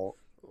my fault.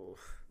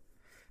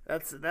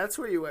 That's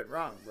where you went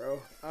wrong,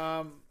 bro.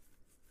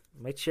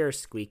 My chair's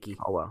squeaky.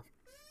 Oh well.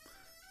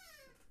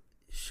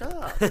 Shut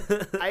up.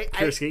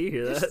 Chris, can you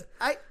hear just-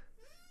 that?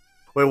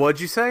 Wait,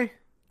 what'd you say?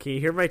 Can you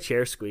hear my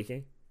chair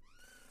squeaking?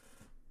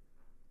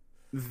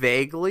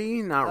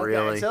 Vaguely, not Okay,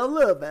 really. so a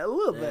little bit.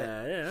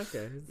 Yeah,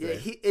 okay.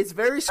 Yeah, it's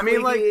very I squeaky.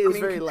 mean, like, it's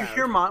very could loud. you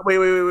hear mine?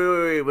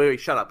 Wait,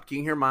 shut up. Can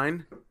you hear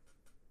mine?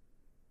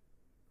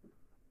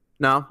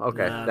 No.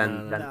 Okay, No,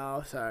 then. no.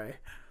 No, sorry.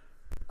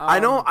 I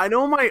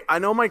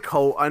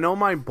know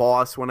my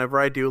boss. Whenever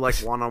I do like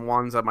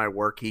one-on-ones at my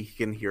work, he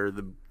can hear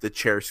the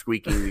chair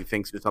squeaking. He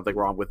thinks there's something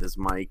wrong with his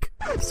mic.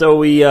 So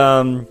we,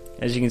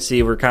 as you can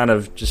see, we're kind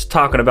of just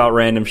talking about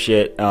random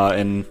shit,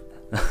 and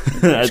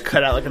Just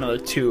cut out like another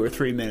 2 or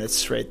 3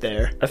 minutes right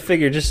there. I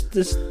figured just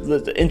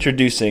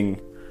introducing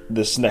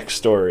this next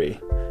story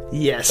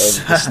Yes.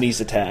 of the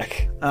sneeze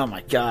attack. Oh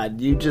my god,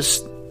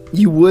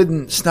 you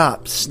wouldn't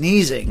stop It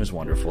sneezing. was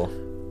wonderful.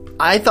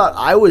 I thought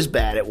I was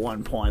bad at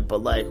one point,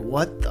 but like,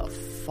 what the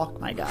fuck,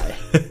 my guy?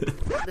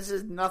 This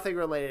is nothing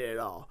related at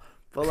all.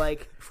 But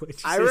like, What'd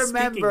you I say,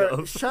 remember. speaking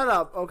of? Shut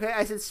up, okay?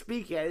 I said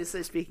speaking. I didn't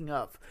say speaking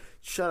of.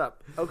 Shut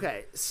up.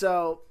 Okay,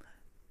 so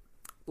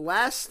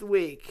last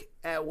week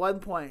at one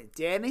point,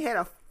 Danny had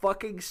a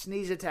fucking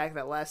sneeze attack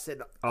that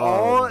lasted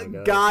all my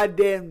God.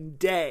 goddamn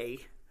day.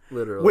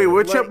 Literally.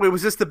 Wait, Like- wait,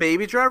 was this the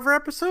Baby Driver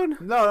episode?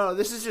 No,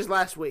 this is just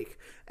last week.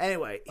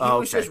 Anyway, he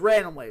Oh, was okay. just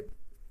randomly.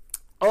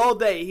 All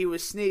day he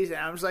was sneezing.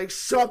 I was like,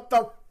 shut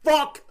the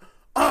fuck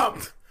up!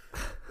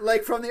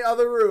 Like from the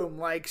other room,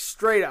 like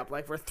straight up,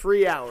 like for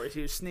 3 hours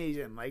he was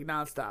sneezing, like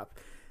nonstop.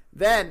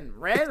 Then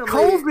randomly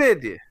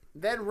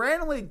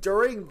COVID.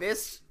 During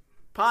this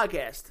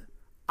podcast,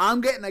 I'm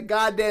getting a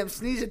goddamn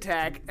sneeze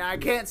attack and I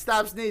can't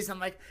stop sneezing. I'm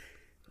like,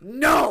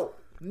 no,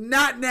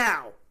 not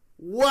now.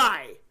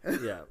 Why?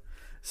 Yeah.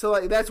 So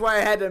like that's why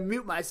I had to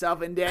mute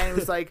myself, and Danny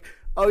was like,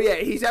 "Oh yeah,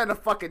 he's having a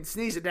fucking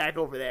sneeze attack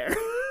over there."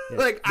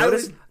 Like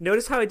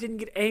Notice how I didn't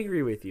get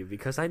angry with you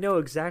because I know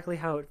exactly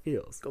how it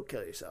feels. go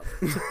kill yourself.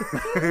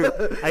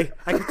 I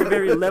kept a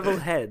very level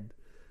head.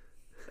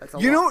 That's a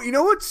You lot.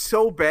 know what's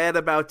so bad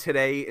about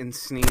today in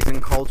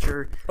sneezing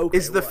culture Okay,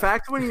 is the what?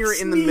 fact when you're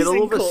in the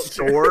middle of a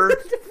Sneezing culture. store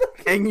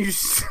and you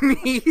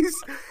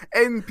sneeze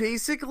and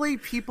basically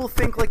people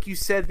think like you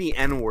said the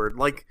N-word.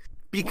 Like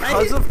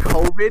because of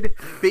COVID,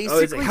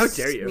 basically how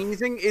dare you.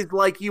 sneezing is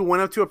like you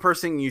went up to a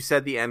person and you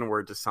said the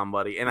N-word to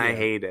somebody, and I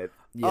hate it.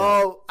 Yeah.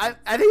 Oh, I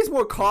think it's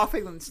more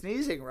coughing than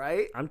sneezing,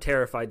 right? I'm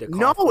terrified to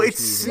cough. No, or it's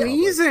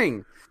sneeze in public.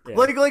 sneezing. Yeah.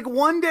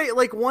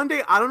 Like one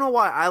day, I don't know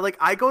why.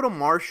 I go to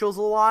Marshalls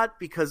a lot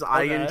because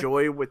I Okay.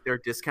 enjoy with their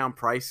discount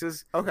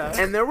prices. Okay.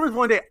 And there was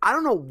one day, I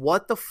don't know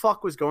what the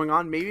fuck was going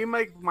on. Maybe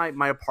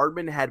my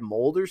apartment had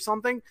mold or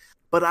something,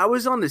 but I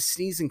was on the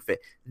sneezing fit.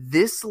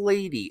 This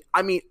lady,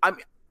 I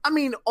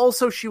mean,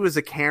 also she was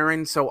a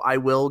Karen, so I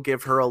will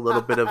give her a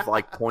little bit of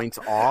like points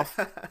off.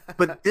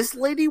 But this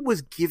lady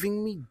was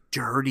giving me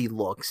dirty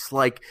looks.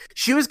 Like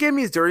she was giving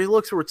me these dirty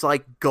looks where it's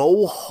like,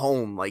 go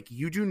home. Like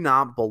you do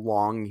not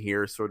belong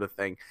here sort of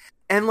thing.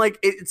 And like,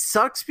 it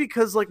sucks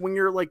because like when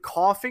you're like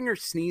coughing or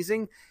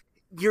sneezing,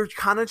 you're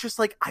kind of just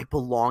like, I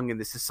belong in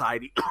this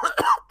society.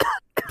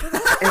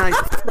 And I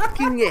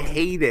fucking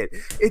hate it.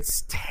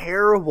 It's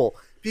terrible.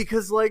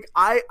 Because like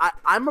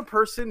I'm a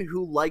person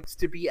who likes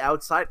to be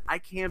outside. I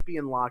can't be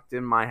locked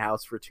in my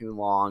house for too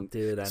long.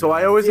 Dude, So know.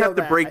 I always feel have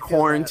to that. break I feel that.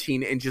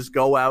 quarantine and just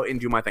go out and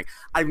do my thing.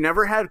 I've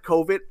never had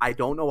COVID. I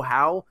don't know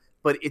how,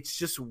 but it's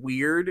just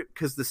weird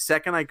because the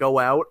second I go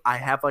out, I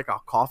have like a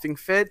coughing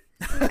fit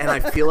and I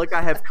feel like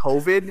I have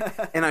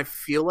COVID and I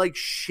feel like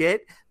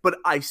shit. But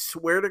I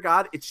swear to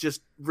God, it's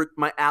just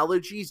my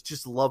allergies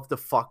just love to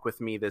fuck with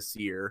me this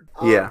year.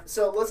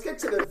 So let's get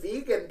to the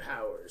vegan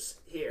powers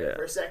here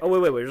for a second. Oh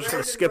wait, we're just gonna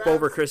Brandon skip Brown's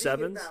over Chris vegan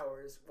Evans.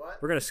 powers.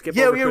 What? We're gonna skip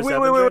Yeah, over wait, Chris wait,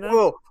 Evans wait, right wait,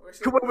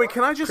 now? wait.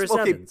 Can I just Chris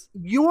okay? Evans.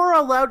 You are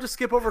allowed to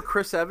skip over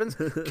Chris Evans.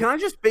 Can I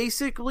just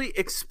basically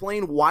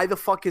explain why the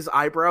fuck his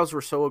eyebrows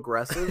were so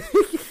aggressive?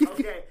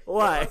 Okay.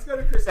 Why? Let's go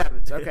to Chris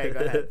Evans. Okay, go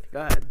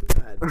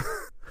ahead.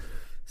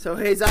 So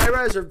his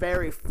eyebrows are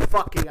very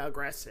fucking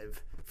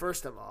aggressive,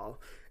 first of all.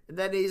 And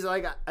then he's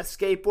like a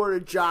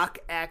skateboarder, jock,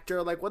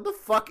 actor. Like, what the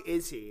fuck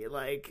is he?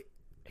 Like,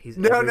 He's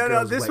No. every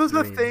girl's This wet was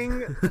the dream. thing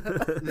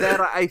that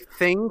I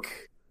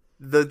think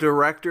the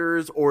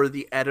directors or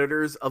the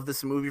editors of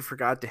this movie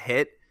forgot to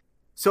hit.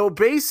 So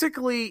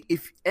basically,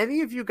 if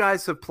any of you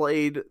guys have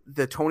played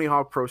the Tony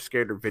Hawk Pro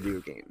Skater video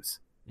games,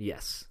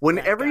 Yes.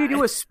 whenever you guy.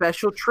 do a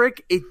special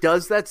trick, it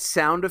does that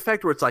sound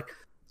effect where it's like,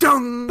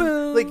 dung!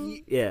 Like,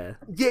 Yeah.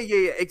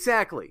 yeah,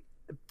 exactly.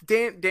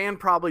 Dan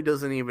probably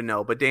doesn't even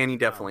know, but Danny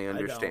definitely I don't.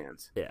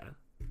 understands. Yeah.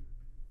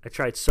 I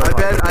tried so I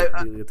hard bet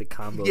to get the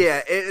combos.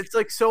 Yeah, it's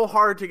like so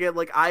hard to get.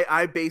 Like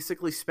I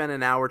basically spent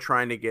an hour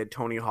trying to get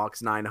Tony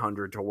Hawk's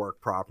 900 to work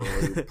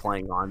properly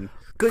playing on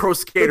Pro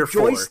Skater the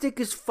 4. joystick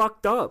is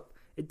fucked up.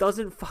 It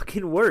doesn't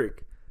fucking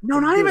work. No,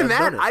 not Dude, even I've that.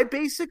 done it. I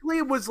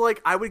basically was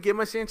like, I would give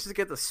my chances to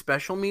get the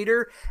special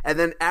meter, and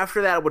then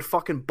after that, I would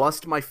fucking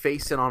bust my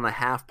face in on a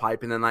half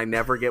pipe, and then I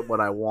never get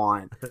what I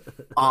want.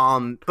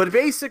 But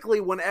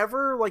basically,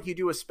 whenever like you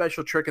do a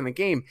special trick in the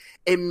game,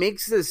 it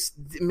makes this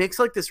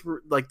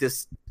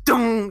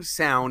dung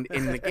sound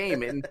in the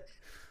game,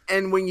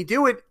 and when you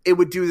do it, it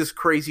would do this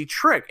crazy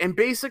trick, and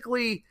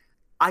basically,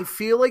 I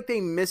feel like they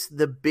missed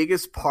the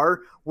biggest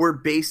part where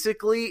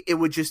basically it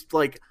would just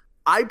like.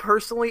 I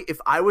personally, if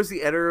I was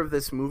the editor of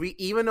this movie,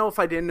 even though if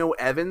I didn't know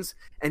Evans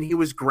and he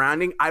was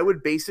grounding, I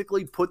would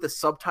basically put the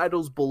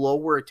subtitles below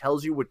where it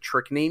tells you what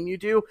trick name you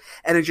do,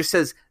 and it just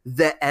says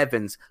the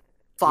Evans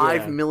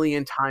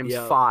 5,000,000 times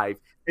 5,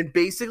 and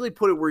basically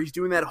put it where he's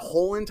doing that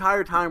whole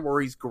entire time where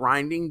he's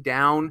grinding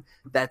down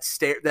that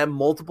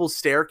multiple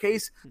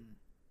staircase.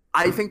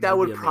 I think that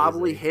would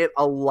probably hit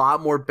a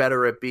lot more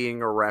better at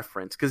being a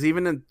reference, because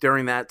even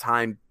during that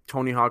time,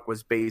 Tony Hawk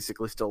was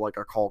basically still like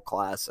a cult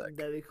classic.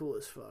 That'd be cool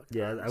as fuck.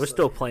 Yeah, honestly. I was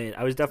still playing.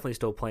 I was definitely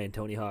still playing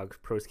Tony Hawk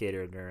Pro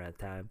Skater during that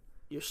time.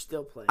 You're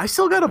still playing. I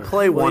still gotta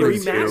play Well, one they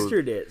and two.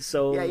 remastered it,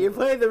 so Yeah, you're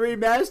playing the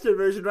remastered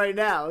version right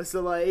now.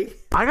 So like,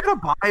 I gotta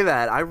buy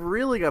that. I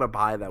really gotta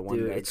buy that one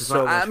dude, day. it's 'Cause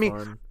so much I mean,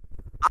 fun.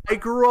 I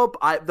grew up.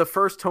 The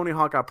first Tony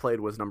Hawk I played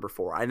was number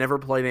 4. I never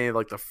played any of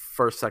like the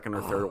first, second,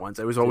 or third ones.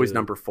 It was always dude.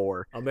 number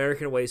 4.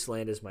 American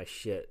Wasteland is my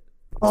shit.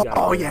 You gotta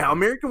Oh play yeah, that.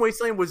 American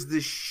Wasteland was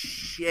the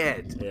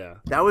shit. Yeah.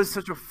 That was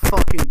such a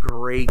fucking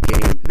great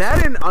game.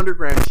 That and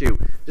Underground 2.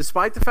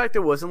 Despite the fact it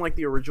wasn't like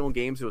the original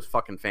games, it was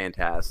fucking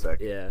fantastic.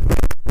 Yeah.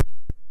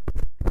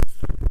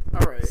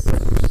 all right. So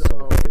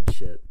So good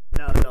shit.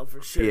 no, for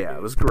sure. Yeah, dude.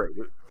 it was great.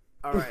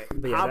 All right.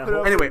 But yeah, Hop that it whole-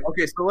 over. Anyway,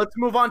 okay, so let's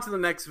move on to the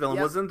next villain.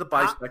 Yep. Wasn't the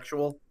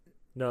bisexual?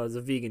 No, it's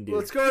a vegan dude.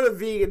 Let's go to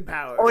vegan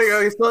powers. Oh,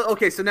 yeah,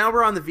 okay, so now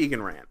we're on the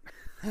vegan rant.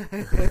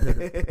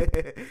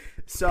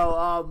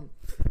 So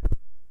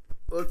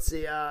let's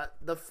see. I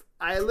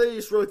literally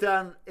just wrote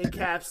down in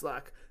caps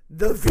lock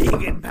the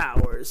vegan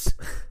powers.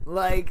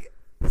 Like,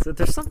 So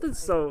there's something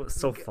so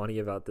funny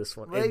about this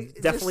one. Like, And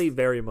just- definitely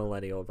very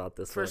millennial about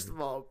this first one.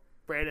 of all,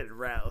 Brandon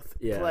Routh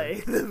Yeah.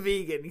 play the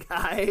vegan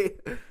guy.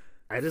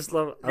 I just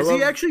love. Is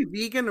he actually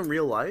vegan in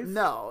real life?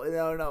 No.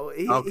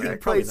 He Okay.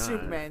 played Probably not.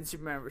 Superman in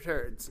Superman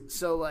Returns.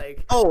 So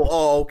like,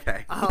 Oh,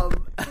 okay.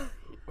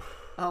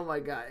 oh my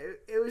god,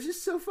 it was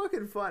just so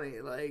fucking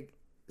funny, like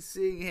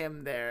seeing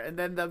him there, and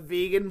then the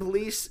vegan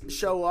police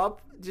show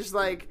up, just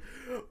like,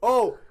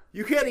 oh,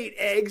 you can't eat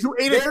eggs. You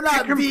ate They're a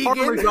not chicken vegan.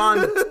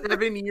 parmesan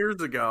 7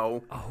 years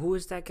ago. Oh, who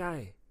is that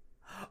guy?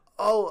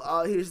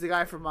 He was the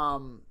guy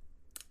from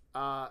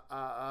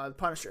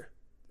Punisher.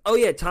 Oh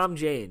yeah, Tom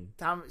Jane.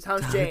 Thomas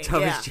Jane. Thomas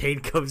yeah. Jane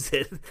comes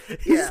in.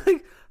 He's Yeah.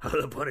 like,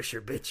 "Oh, the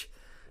Punisher, bitch."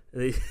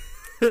 And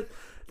that's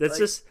Like-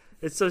 just.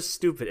 It's so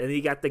stupid. And you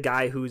got the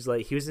guy who's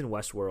like, he was in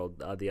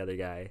Westworld, the other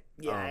guy.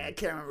 Yeah, I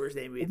can't remember his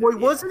name either. Wait,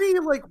 Yeah. wasn't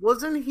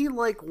he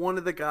like one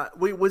of the guys?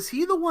 Wait, was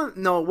he the one?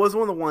 No, it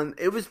wasn't one of the one.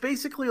 It was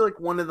basically like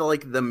one of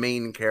the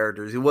main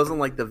characters. He wasn't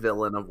like the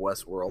villain of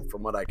Westworld,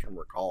 from what I can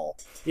recall.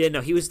 Yeah,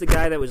 no, he was the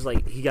guy that was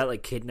like, he got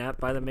like kidnapped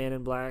by the Man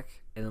in Black,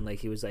 and then like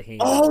he was like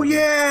hanging. out Oh with him.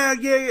 yeah.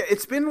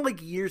 It's been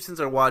like years since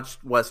I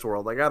watched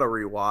Westworld. I gotta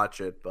rewatch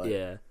it, but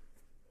Yeah.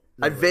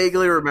 I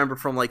vaguely remember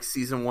from like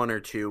season 1 or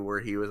 2 where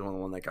he was the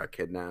one that got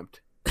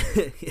kidnapped.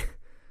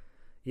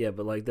 Yeah,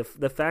 but like the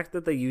fact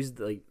that they used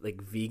like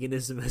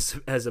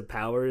veganism as a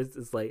power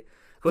is like,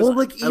 'cause Well,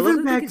 like, I love even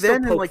that they back can still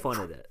then in, poke like, fun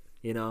at it,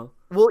 you know.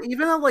 Well,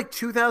 even at like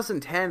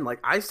 2010, like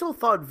I still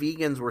thought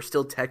vegans were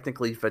still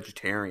technically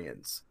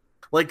vegetarians.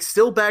 Like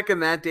still back in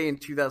that day in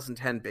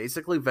 2010,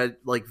 basically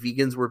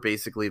vegans were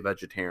basically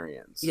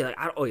vegetarians. Yeah,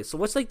 like, so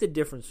what's like the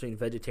difference between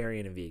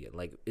vegetarian and vegan?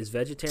 Like, is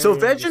vegetarian So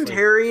just, like-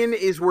 vegetarian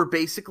is where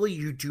basically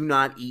you do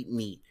not eat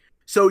meat.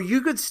 So you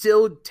could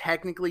still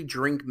technically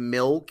drink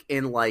milk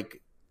and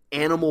like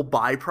animal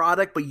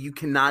byproduct, but you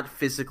cannot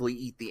physically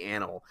eat the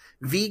animal.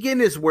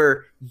 Vegan is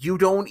where you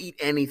don't eat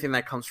anything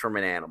that comes from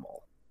an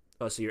animal.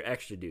 Oh, so you're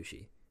extra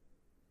douchey.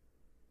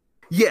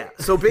 Yeah.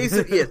 So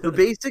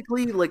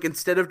basically, like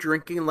instead of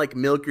drinking like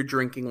milk, you're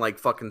drinking like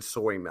fucking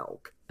soy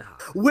milk. Ah,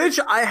 Which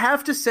I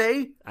have to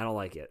say, I don't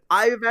like it.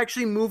 I've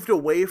actually moved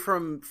away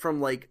from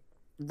like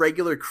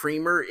regular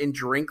creamer and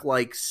drink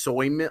like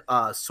soy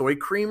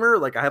creamer.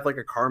 Like I have like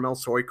a caramel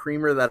soy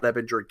creamer that I've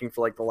been drinking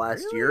for like the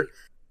last year.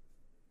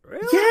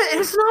 Really? Yeah,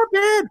 it's not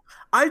bad.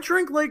 I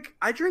drink like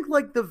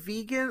the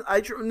vegan.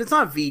 It's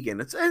not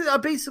vegan. I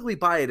basically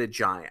buy it at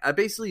Giant. I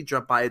basically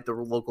buy it at the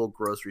local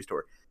grocery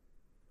store.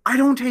 I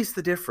don't taste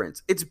the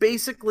difference. It's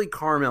basically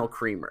caramel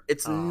creamer.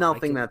 It's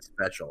nothing that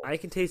special. I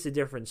can taste the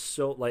difference.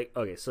 So like,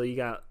 okay, so you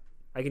got,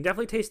 I can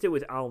definitely taste it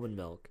with almond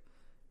milk.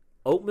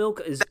 Oat milk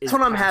is. That's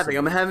what I'm having.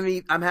 I'm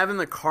having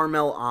the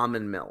caramel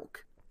almond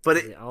milk.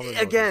 But Yeah, almond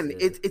milk again,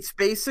 is good. it's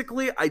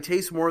basically I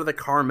taste more of the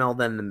caramel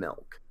than the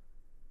milk.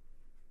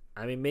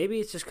 I mean, maybe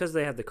it's just because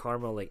they have the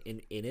caramel like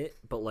in it,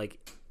 but like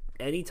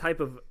any type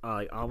of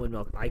like almond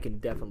milk, I can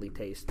definitely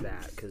taste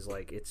that because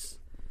like it's,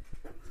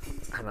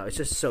 I don't know, it's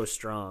just so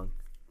strong.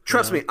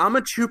 Trust me, I'm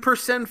a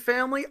 2%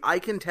 family. I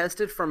can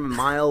test it from a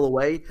mile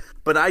away,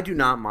 but I do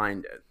not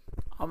mind it.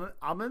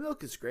 Almond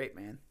milk is great,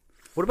 man.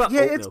 What about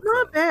Yeah, oat it's milk,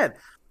 not though? bad.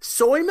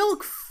 Soy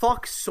milk,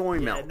 fuck soy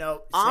milk.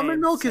 no, Almond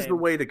same, milk is the same.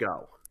 way to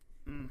go.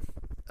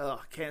 Ugh,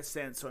 can't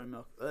stand soy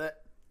milk. Ugh.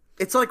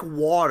 It's like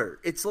water.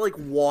 It's like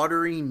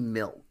watery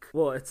milk.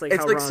 Well, it's like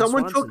It's how like Ron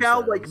someone Swanson took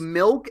out says. like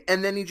milk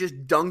and then he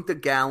just dunked a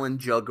gallon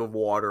jug of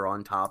water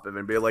on top of it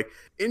and be like,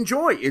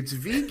 enjoy, it's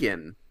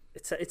vegan.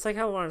 It's like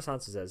how Ron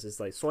Swanson says. It's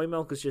like soy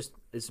milk is just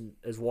is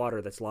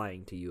water that's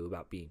lying to you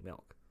about being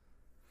milk.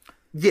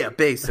 Yeah,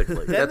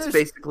 basically. That's there's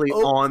basically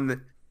oat- on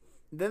the...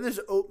 Then there's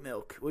oat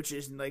milk, which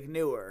is like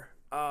newer.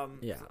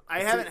 Yeah.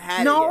 I haven't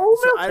had No, it yet. oat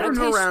So milk's I been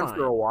don't tastes around fine.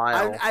 for a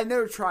while. I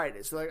never tried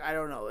it, so like I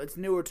don't know. It's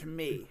newer to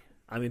me.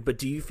 I mean, but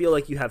do you feel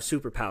like you have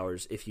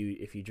superpowers if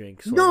you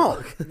drink soy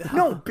No, milk?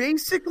 no,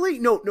 basically,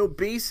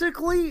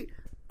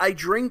 I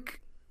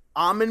drink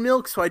almond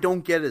milk so I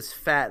don't get as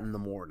fat in the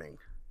morning.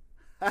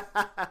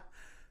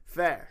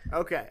 Fair.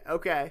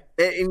 Okay.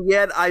 And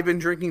yet I've been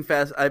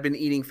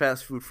eating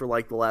fast food for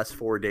like the last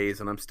 4 days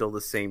and I'm still the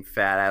same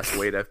fat ass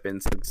weight I've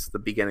been since the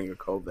beginning of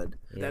COVID.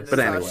 Then But there's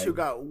anyway. us who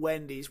got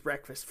Wendy's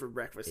breakfast for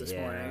breakfast this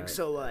Yeah. morning.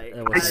 So like,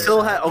 That was I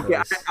still have have,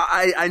 okay,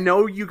 I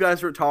know you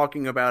guys were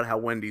talking about how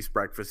Wendy's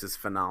breakfast is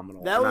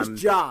phenomenal. that and was I'm-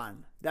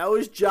 John. That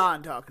was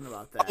John talking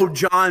about that. Oh,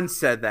 John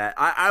said that.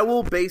 I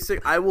will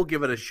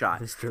give it a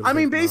shot. Mr. I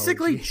mean, Technology.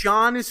 basically,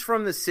 John is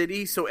from the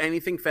city, so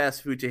anything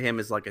fast food to him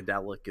is like a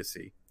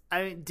delicacy.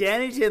 I mean,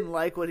 Danny didn't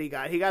like what he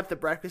got. He got the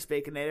breakfast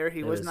baconator.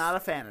 He was was not a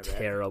fan of it.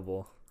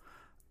 Terrible.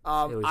 It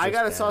was I just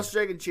got a bad. sausage,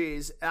 egg, and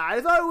cheese. And I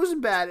thought it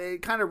wasn't bad.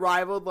 It kind of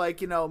rivaled,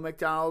 like,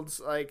 McDonald's,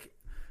 like,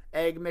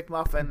 egg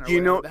McMuffin or Do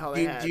you know? whatever the hell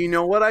they had. Do you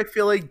know what I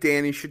feel like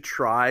Danny should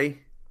try?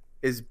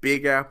 Is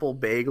Big Apple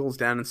Bagels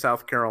down in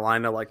South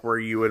Carolina, like where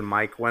you and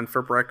Mike went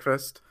for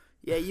breakfast?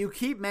 Yeah, you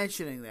keep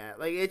mentioning that.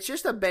 Like, it's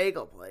just a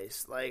bagel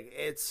place. Like,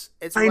 it's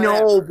I whatever.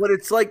 know, but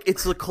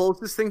it's the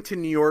closest thing to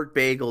New York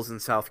bagels in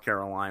South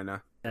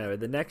Carolina. Anyway,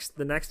 the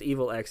next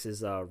evil X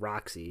is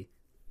Roxy,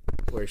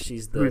 where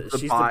she's Who's the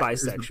who's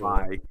bisexual.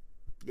 bi.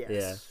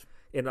 Yes.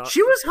 Yeah. And,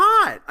 She was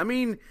hot. I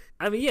mean,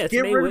 yeah, it's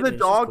get Mae rid of Whitman. the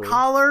dog She's cool.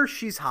 collar.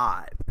 She's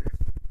hot.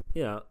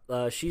 You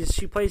know, she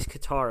plays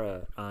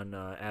Katara on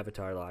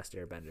Avatar: The Last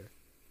Airbender.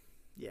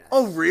 Yes.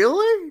 Oh,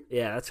 really?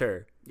 Yeah, that's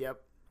her.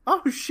 Yep.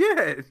 Oh,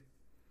 shit.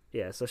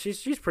 Yeah, so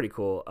she's pretty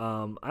cool.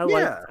 I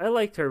Yeah.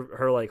 liked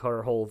her like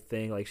her whole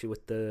thing, like she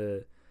with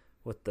the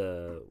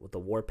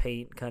war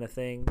paint kind of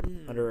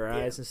thing under her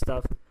eyes and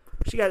stuff.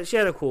 She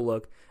had a cool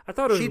look. I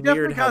thought it was weird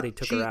definitely how they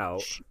took her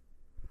out.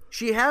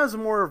 She has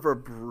more of a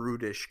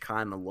brutish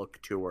kind of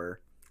look to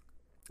her.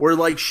 Where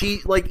like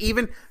she like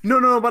even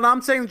no, but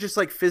I'm saying just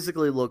like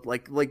physically look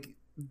like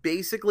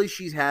basically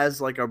she has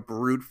like a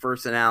brute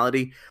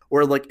personality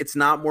where like it's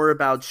not more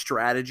about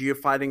strategy of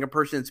fighting a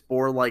person, it's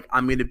more like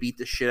I'm gonna beat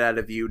the shit out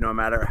of you no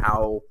matter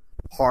how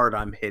hard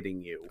I'm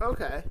hitting you.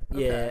 Okay.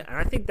 Yeah, and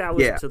I think that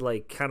was Yeah. to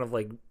like kind of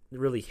like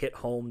really hit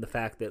home the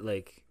fact that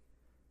like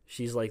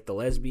she's like the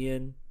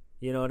lesbian,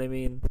 you know what I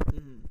mean?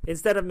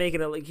 Instead of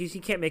making it like he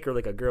can't make her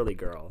like a girly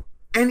girl.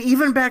 And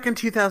even back in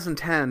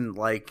 2010,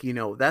 like, you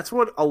know, that's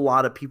what a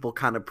lot of people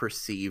kind of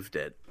perceived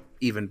it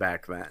even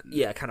back then.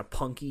 Yeah, kind of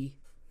punky.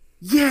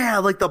 Yeah,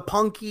 like the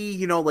punky,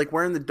 you know, like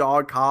wearing the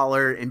dog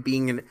collar and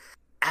being an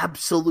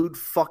absolute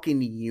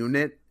fucking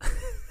unit.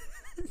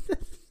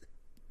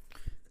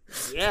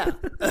 Yeah.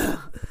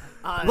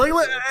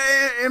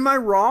 Am I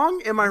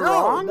wrong? Am I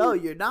wrong? No,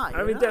 you're not. I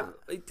You're mean,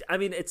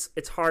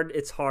 not.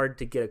 it's hard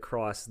to get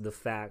across the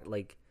fact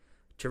like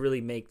to really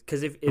make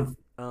because if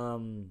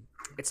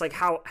it's like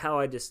how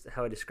I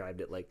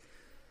described it like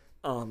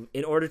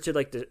in order to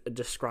like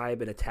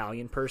describe an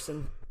Italian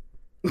person,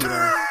 you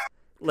know,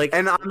 like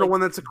And I'm the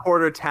one that's a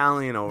quarter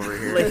Italian over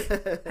here.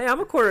 like hey, I'm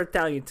a quarter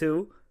Italian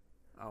too,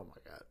 Oh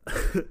my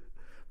god.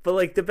 but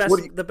like the What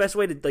do you- best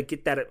way to like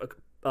get that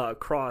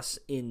across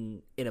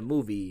in a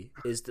movie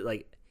is to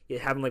like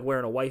have him like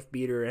wearing a wife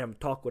beater and have him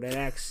talk with an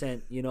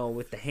accent, you know,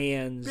 with the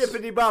hands.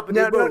 Bippity boppity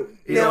No, boo.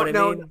 You know what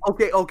I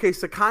mean? Okay,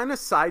 so kind of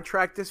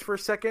sidetrack this for a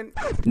second.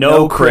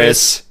 No,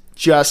 Chris.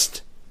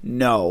 Just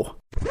no.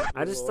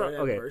 I just Lord thought,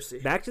 have okay, mercy.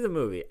 back to the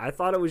movie. I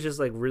thought it was just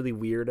like really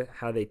weird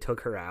how they took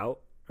her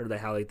out, or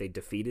how like they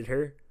defeated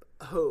her.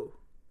 Who?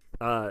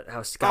 How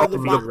Oh, Scott the,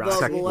 defeated the, Roxy.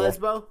 the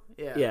lesbo?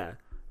 Yeah. Yeah,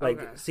 like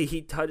Okay. see,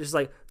 he touches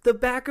like the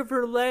back of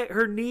her leg,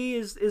 her knee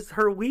is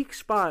her weak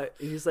spot.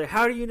 And he's like,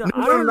 "How do you know?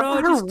 I don't know.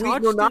 I just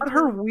touched it." not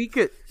her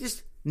weakest.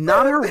 Just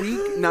Not her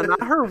weak. No,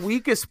 not her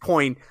weakest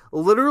point.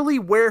 Literally,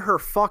 where her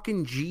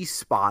fucking G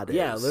spot is.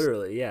 Yeah,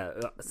 literally. Yeah,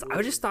 so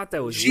I just thought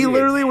that was She weird.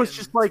 literally was man.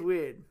 just It's like,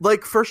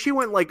 weird. first she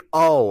went like,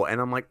 oh,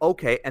 and I'm like,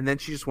 okay, and then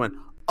she just went,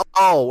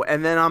 oh,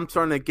 and then I'm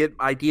starting to get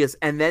ideas,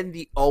 and then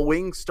the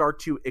O-ing start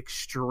to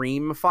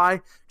extremify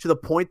to the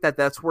point that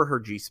that's where her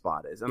G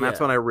spot is, and that's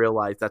Yeah. when I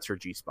realized that's her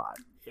G spot.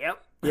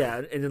 Yep.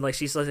 Yeah, and then like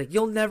she's like,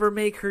 "You'll never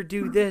make her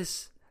do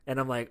this." And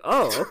I'm like,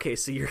 oh, okay,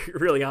 so you're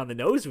really on the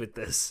nose with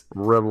this.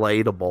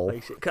 Relatable.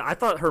 Like, 'cause I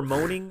thought her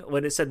moaning,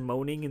 when it said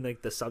moaning in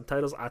like the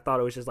subtitles, I thought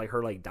it was just like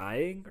her like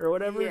dying or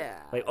whatever. Yeah.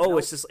 Like, oh,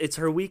 Nope. it's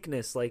her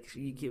weakness. Like,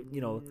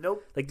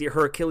 Nope. like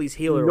her Achilles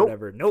heel or Nope.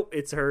 whatever. Nope,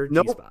 it's her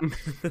Nope. G-spot.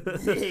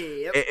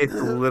 Yep. It's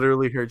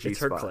literally her G It's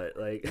her spot. clit.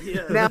 Like,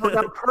 Yeah. Now,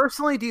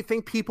 personally, do you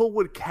think people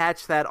would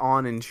catch that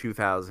on in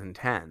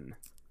 2010?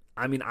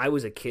 I mean, I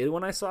was a kid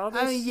when I saw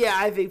this. I mean, yeah,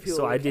 I think people.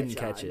 So would I didn't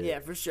catch catch on. it. Yeah,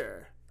 for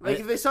sure. Like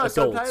I- if they saw adults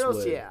subtitles,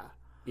 would. yeah,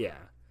 Yeah.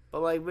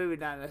 but like maybe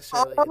not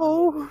necessarily. in the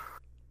movie.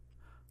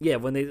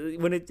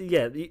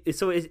 Yeah,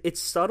 it's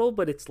subtle,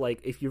 but it's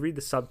like if you read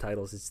the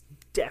subtitles, it's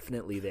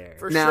definitely there.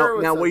 For Now, sure.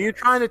 with now, the- what you're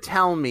trying to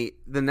tell me,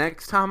 the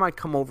next time I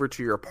come over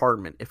to your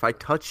apartment, if I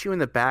touch you in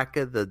the back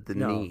of the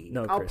knee,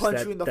 no, I'll Chris,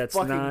 punch you in the that's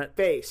fucking not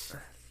face.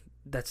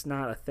 that's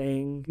not a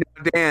thing.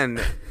 Dan,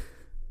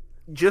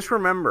 just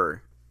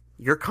remember,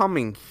 you're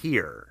coming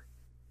here.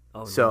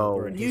 Oh, So-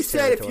 we're in You his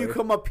said if you territory.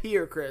 come up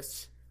here,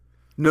 Chris.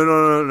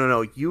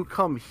 No. You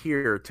come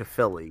here to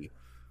Philly.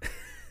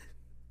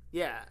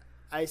 Yeah,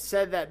 I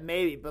said that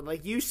maybe, but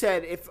like you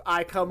said, if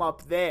I come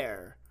up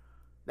there,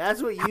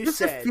 that's what How you does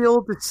said. it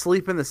feel to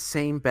sleep in the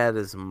same bed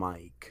as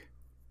Mike?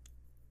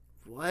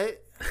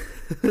 What?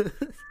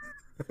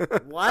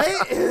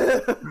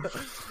 What?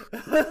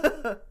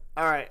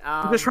 All right.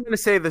 I'm just trying to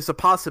say there's a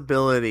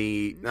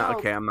possibility. No, No.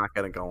 okay, I'm not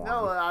gonna go on.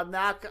 No, I'm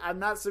not. I'm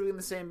not sleeping in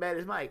the same bed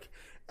as Mike.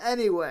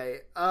 Anyway,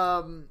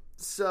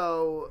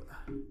 so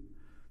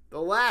the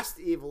last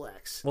Evil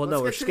X. Well, Let's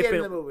no, we're get to the end of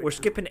skipping. the movie We're now.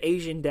 skipping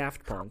Asian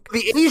Daft Punk.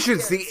 The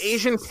Asians, the Yes.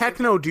 Asian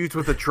techno dudes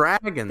with the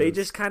dragons. They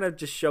just kind of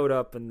just showed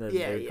up and then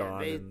Yeah, they're yeah.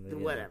 gone. They,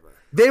 and, whatever.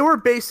 They were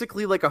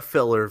basically like a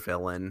filler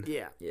villain.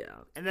 Yeah. Yeah,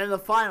 And then the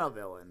final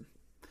villain.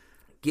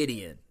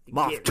 Gideon.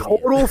 Gideon.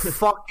 Total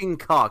fucking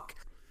cuck.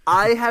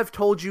 I have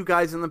told you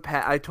guys in the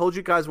past. I told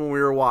you guys when we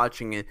were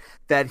watching it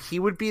that he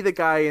would be the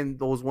guy in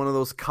one of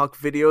those cuck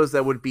videos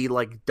that would be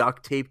like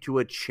duct taped to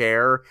a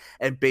chair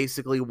and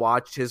basically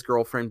watched his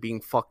girlfriend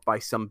being fucked by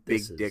some big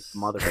This dick is-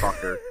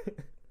 motherfucker.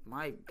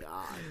 My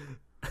God.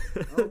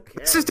 Okay.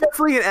 This is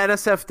definitely an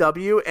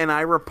NSFW, and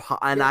I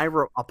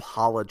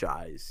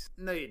apologize.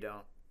 No, you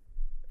don't.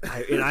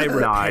 I No,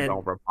 repent. I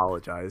don't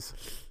apologize.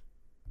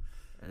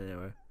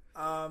 Anyway,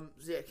 So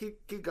yeah,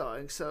 keep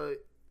going. So,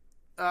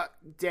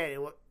 Danny,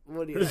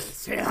 what do you have to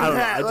say on I don't know,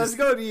 that? I Let's just-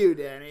 go to you,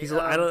 Danny. he's.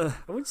 I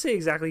wouldn't say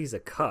exactly he's a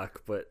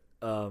cuck, but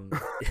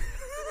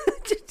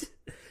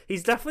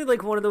he's definitely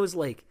like one of those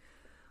like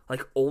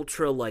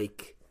ultra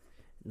like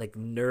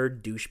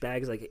nerd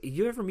douchebags. Like,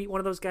 you ever meet one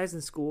of those guys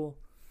in school?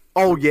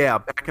 Oh yeah,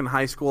 back in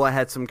high school, I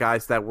had some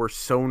guys that were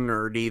so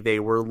nerdy. They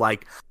were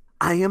like,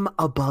 "I am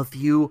above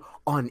you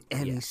on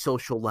any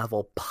social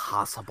level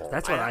possible."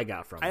 That's what I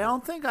got from. I him.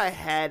 don't think I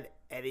had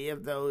any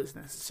of those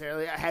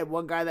necessarily. I had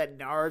one guy that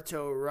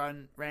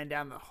Naruto ran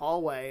down the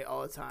hallway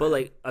all the time. But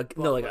like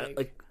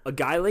like- a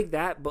guy like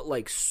that, but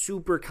like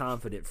super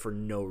confident for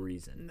no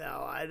reason.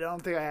 no, I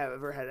don't think I have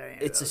ever had any.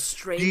 It's a of those.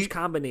 strange Do you-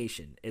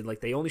 combination, and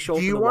like they only show up.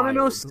 Do you want to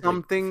know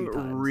something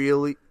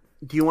really?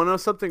 Do you want to know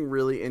something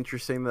really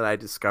interesting that I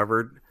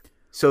discovered?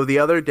 So the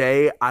other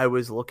day, I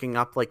was looking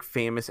up like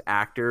famous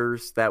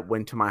actors that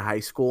went to my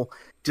high school.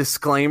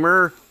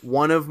 Disclaimer: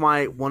 one of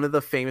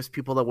the famous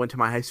people that went to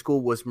my high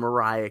school was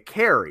Mariah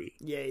Carey.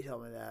 Yeah, you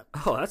told me that.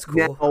 Oh, that's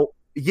cool. Now,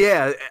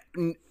 yeah,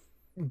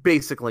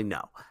 basically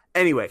no.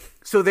 Anyway,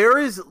 so there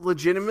is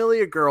legitimately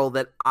a girl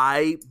that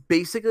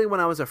when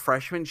I was a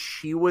freshman,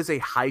 she was a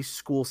high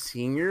school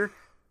senior.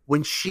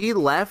 When she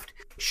left,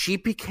 she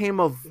became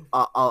an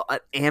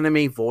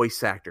anime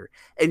voice actor,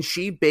 and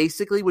she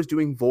basically was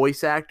doing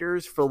voice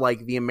actors for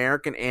like the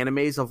American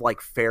animes of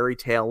like Fairy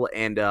Tail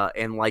and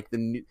like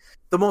the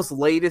most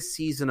latest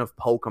season of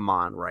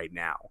Pokemon right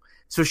now.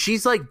 So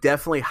she's like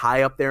definitely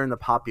high up there in the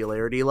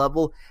popularity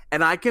level,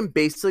 and I can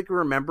basically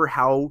remember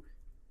how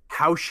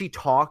she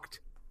talked.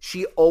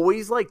 She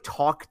always like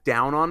talked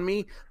down on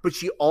me, but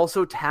she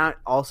also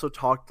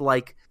talked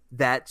like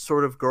that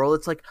sort of girl.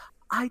 It's like,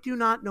 I do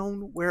not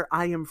know where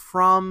I am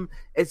from.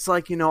 It's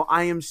like,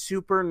 I am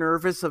super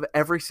nervous of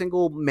every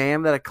single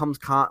man that it comes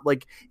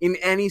like in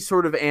any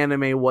sort of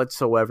anime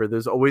whatsoever.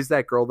 There's always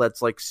that girl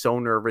that's like so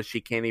nervous she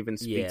can't even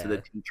speak to the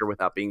teacher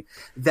without being.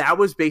 That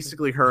was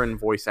basically her in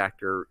voice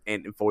actor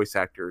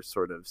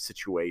sort of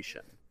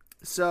situation.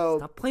 So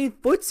Stop playing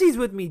footsies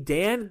with me,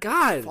 Dan.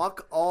 God.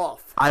 fuck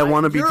off. I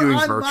want to be You're doing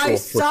on virtual my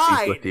footsies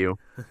side. with you.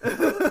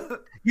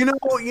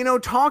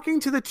 Talking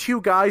to the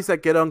two guys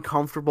that get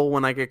uncomfortable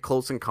when I get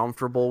close and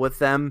comfortable with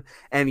them,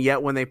 and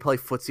yet when they play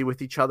footsie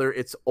with each other,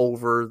 it's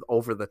over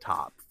the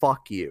top.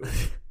 Fuck you.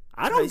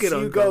 I don't get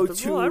you go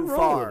uncomfortable. I too roll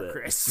far, with it.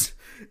 Chris.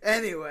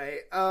 Anyway,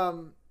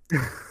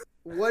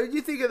 what did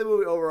you think of the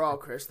movie overall,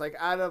 Chris? Like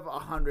out of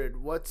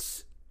 100,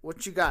 what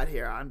you got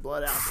here on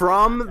Blood Out?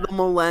 From the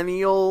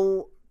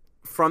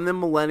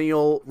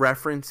millennial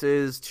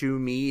references to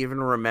me even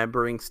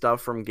remembering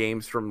stuff from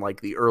games from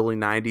like the early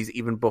 90s,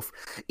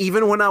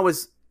 even when I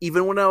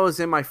was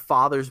in my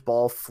father's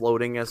ball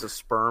floating as a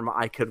sperm,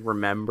 I could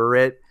remember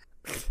it.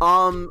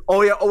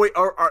 Oh yeah. Oh wait.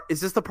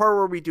 Is this the part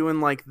where we doing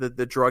like the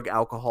drug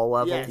alcohol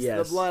level? Yes,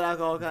 Yes. the blood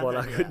alcohol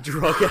Blood content.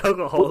 alcohol, drug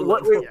alcohol.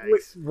 What, level.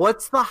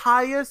 what's the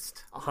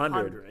highest?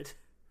 100.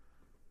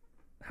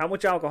 How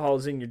much alcohol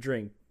is in your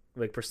drink,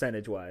 like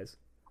percentage wise?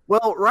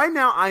 Well, right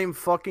now I am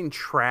fucking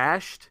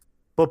trashed.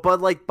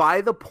 But like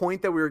by the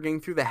point that we were getting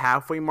through the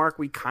halfway mark,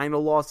 we kind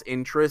of lost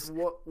interest.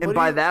 What And do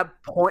by you-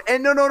 that point,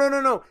 and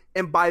no.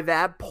 And by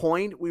that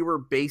point, we were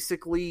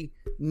basically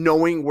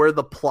knowing where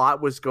the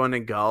plot was going to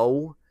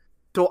go.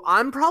 So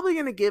I'm probably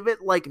going to give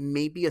it like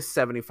maybe a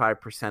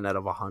 75% out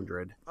of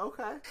 100.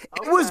 Okay.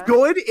 It was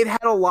good. It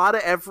had a lot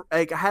of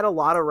had a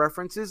lot of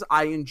references.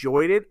 I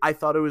enjoyed it. I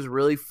thought it was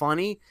really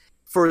funny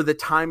for the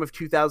time of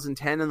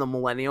 2010 and the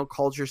millennial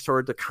culture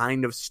started to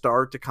kind of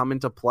start to come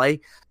into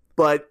play.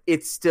 But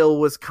it still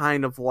was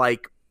kind of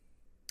like,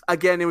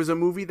 again, it was a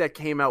movie that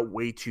came out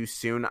way too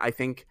soon. I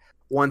think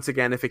once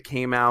again, if it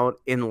came out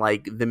in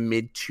like the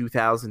mid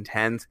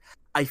 2010s,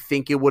 I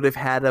think it would have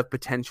had a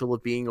potential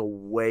of being a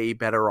way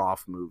better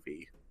off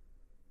movie.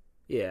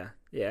 Yeah,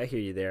 I hear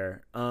you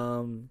there.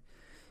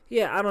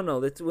 Yeah, I don't know.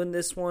 That's when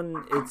this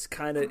one, it's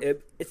kind of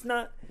it's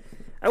not.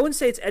 I wouldn't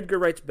say it's Edgar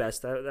Wright's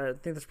best. I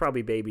think that's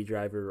probably Baby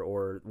Driver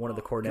or one of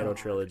the Cornetto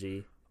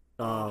trilogy.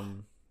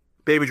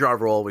 Baby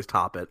Driver will always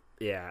top it.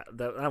 Yeah,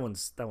 that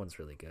one's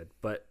really good.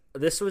 But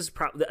this is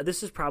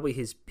probably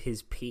his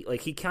peak.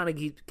 Like he kind of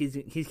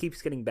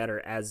keeps getting better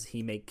as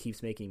he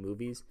keeps making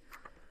movies.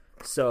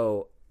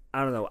 So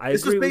I don't know.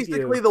 This was agree with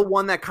basically you. the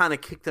one that kind of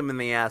kicked him in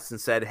the ass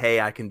and said,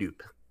 "Hey, I can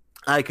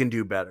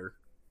do better."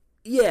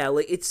 Yeah,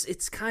 like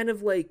it's kind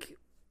of like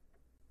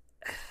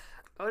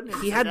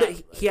he had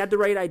the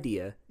right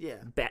idea. Yeah.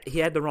 He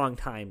had the wrong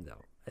time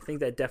though. I think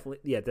that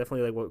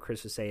definitely like what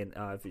Chris was saying.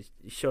 If he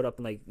showed up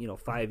in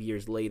 5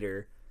 years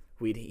later,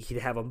 he'd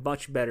have a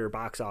much better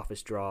box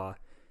office draw.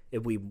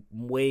 It'd be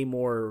way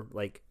more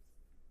like,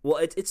 well,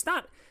 it's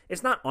not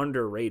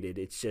underrated.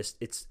 It's just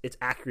it's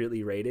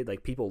accurately rated.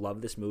 Like people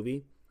love this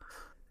movie.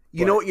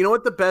 You know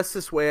what the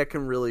bestest way I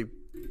can really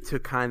to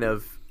kind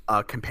of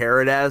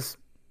compare it as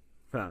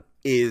Huh.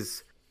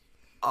 is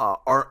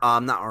not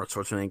Arnold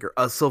Schwarzenegger,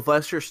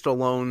 Sylvester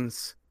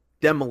Stallone's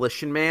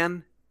Demolition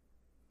Man,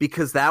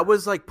 because that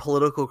was like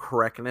political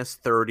correctness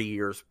 30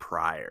 years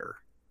prior.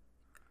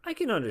 I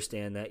can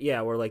understand that. Yeah,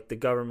 where like the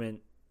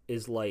government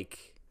is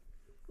like,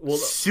 well,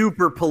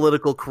 super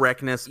political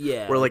correctness,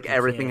 Yeah, where like like you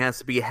everything can't- has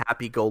to be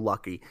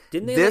happy-go-lucky.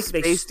 didn't they This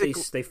like basically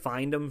they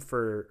fined him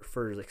for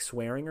like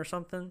swearing or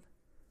something?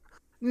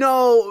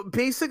 No,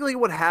 basically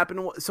what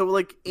happened was, so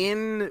like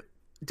in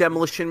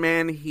Demolition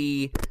Man,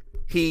 he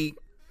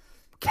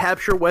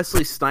captured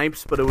Wesley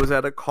Snipes, but it was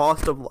at a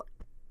cost of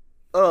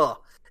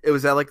it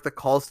was at like the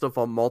cost of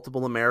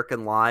multiple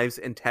American lives,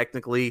 and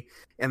technically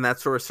in that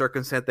sort of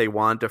circumstance they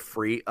wanted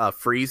to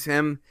freeze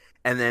him,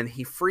 and then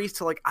he freezed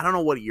to like, I don't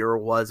know what year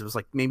it was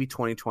like maybe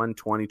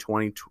 2020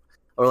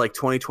 or like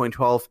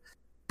 2012.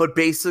 But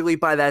basically,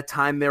 by that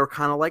time, they were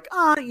kind of like,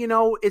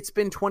 it's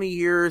been 20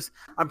 years.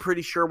 I'm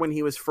pretty sure when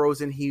he was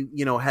frozen, he,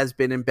 has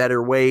been in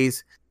better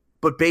ways.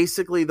 But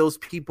basically, those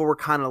people were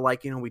kind of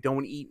like, we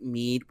don't eat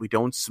meat, we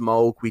don't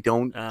smoke, we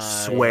don't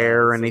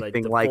swear or So,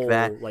 anything the like full,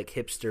 that. like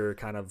hipster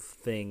kind of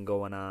thing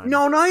going on.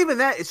 No, not even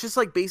that. It's just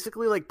like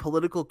basically like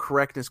political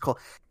correctness call.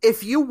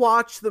 If you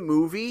watch the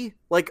movie,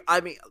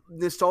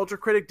 Nostalgia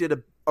Critic did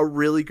a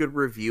really good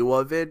review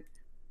of it.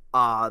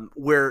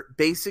 Where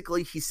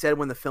basically he said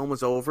when the film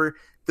was over,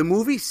 the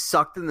movie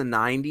sucked in the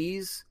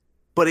 90s,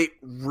 but it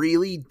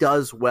really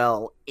does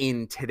well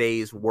in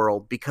today's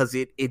world because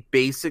it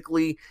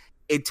basically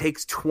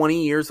takes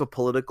 20 years of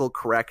political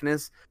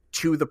correctness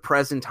to the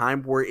present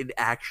time where it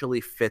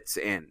actually fits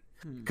in.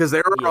 Because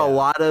there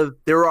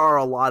are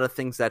a lot of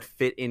things that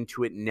fit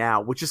into it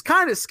now, which is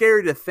kind of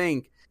scary to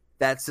think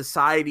that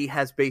society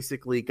has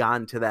basically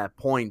gotten to that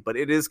point. But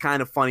it is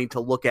kind of funny to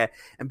look at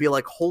and be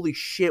like, holy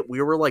shit,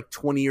 we were like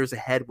 20 years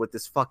ahead with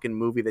this fucking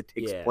movie that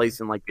takes place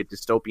in like a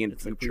dystopian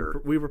It's like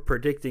future. we were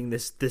predicting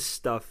this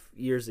stuff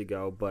years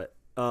ago, but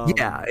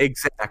Yeah,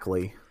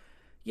 exactly.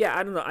 yeah,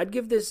 I don't know. I'd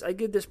give this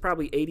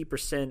probably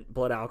 80%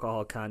 blood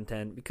alcohol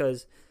content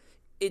because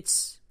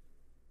it's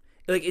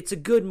a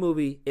good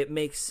movie. It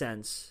makes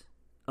sense.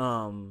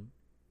 I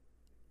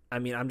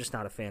mean, I'm just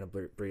not a fan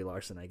of Brie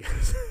Larson, I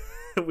guess.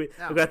 we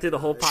got through the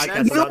whole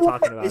podcast without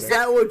talking about Is it.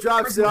 that what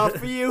drops it off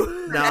for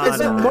you? As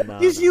much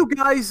as you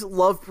guys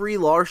love Brie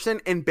Larson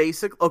and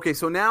okay,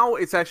 so now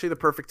it's actually the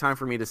perfect time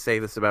for me to say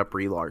this about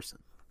Brie Larson.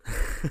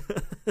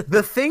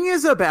 The thing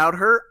is about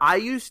her, I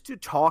used to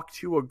talk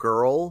to a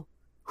girl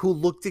who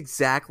looked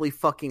exactly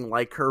fucking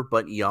like her,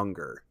 but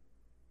younger.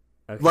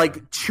 Okay.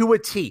 Like, to a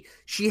T.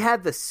 She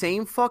had the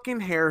same fucking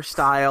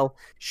hairstyle.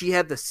 She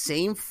had the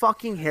same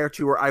fucking hair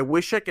to her. I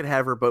wish I could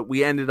have her, but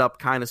we ended up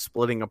kind of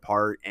splitting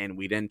apart and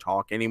we didn't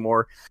talk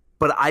anymore.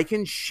 But I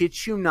can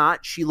shit you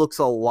not, she looks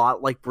a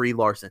lot like Brie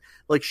Larson.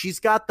 Like, she's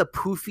got the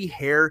poofy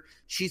hair.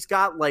 She's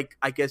got, like,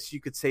 I guess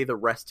you could say the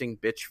resting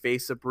bitch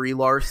face of Brie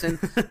Larson.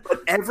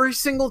 But every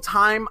single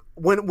time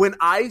when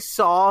I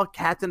saw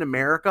Captain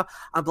America,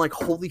 I'm like,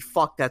 holy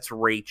fuck, that's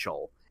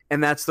Rachel.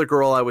 and that's the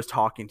girl I was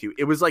talking to.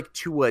 It was like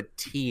to a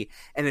T,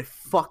 and it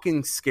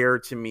fucking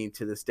scared to me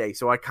to this day.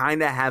 So I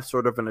kind of have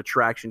sort of an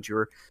attraction to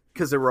her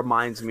because it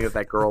reminds me of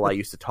that girl I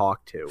used to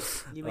talk to.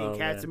 You mean Oh,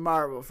 Captain man.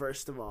 Marvel,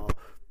 first of all.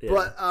 Yeah.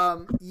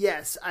 But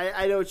yes,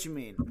 I know what you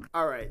mean.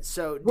 All right,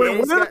 so What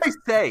Danny's did got- I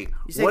say?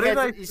 You said What did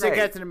Captain, I you say? said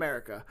Captain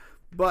America,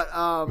 but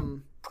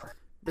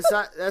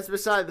that's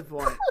beside the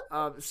point.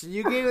 So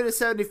you gave it a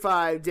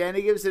 75.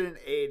 Danny gives it an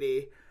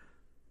 80.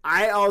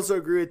 I also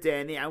agree with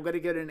Danny. I'm gonna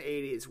give it an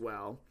 80 as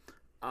well.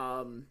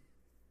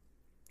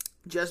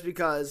 Just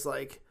because,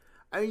 like,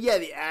 I mean, yeah,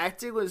 the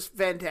acting was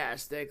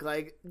fantastic.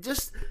 Like,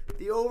 just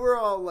the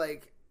overall,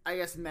 like, I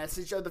guess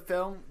message of the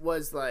film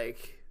was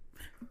like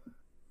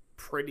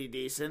pretty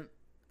decent.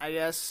 I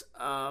guess.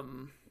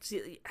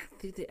 See,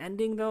 the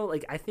ending though,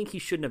 like I think he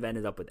shouldn't have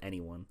ended up with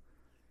anyone.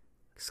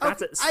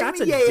 Scott's I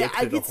mean, a yeah, dick I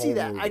through the can see whole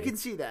that. movie. I can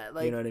see that.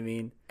 Like, You know what I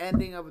mean?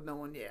 ending up with no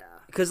one. Yeah.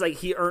 Because like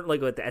he earned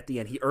like at the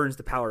end he earns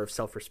the power of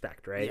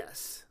self-respect, right?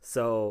 Yes.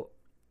 So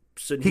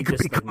shouldn't He could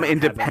just, like, become not have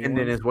independent,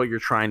 anyone? is what you're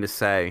trying to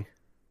say.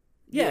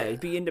 Yeah, Yeah.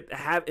 be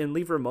have and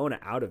leave Ramona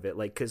out of it,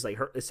 like because like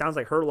it sounds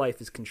like her life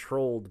is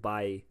controlled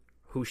by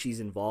who she's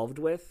involved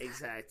with.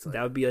 Exactly.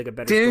 That would be like a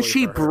better. Didn't story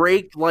she for her.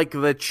 break like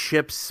the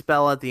chip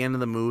spell at the end of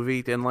the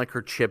movie? Didn't like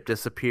her chip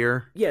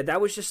disappear? Yeah,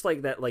 that was just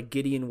like that. Like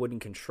Gideon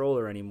wouldn't control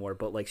her anymore,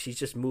 but like she's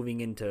just moving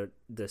into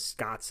the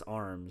Scott's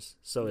arms,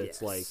 so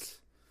it's Yes. like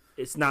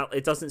it's not.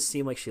 It doesn't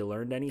seem like she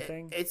learned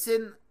anything. It's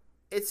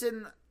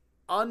an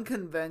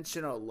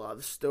unconventional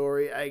love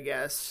story, I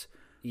guess.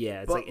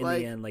 Yeah, it's but, like in like-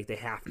 the end, like they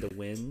have to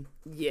win.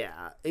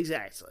 Yeah,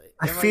 exactly.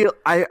 I And, feel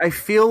I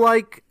feel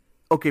like,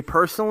 okay,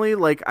 personally,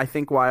 like I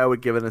think why I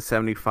would give it a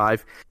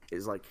 75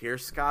 is like,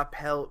 here's Scott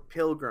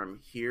Pilgrim,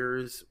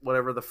 here's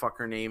whatever the fuck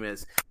her name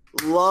is,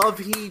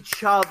 love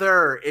each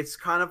other. It's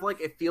kind of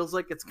like, it feels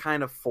like it's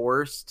kind of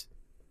forced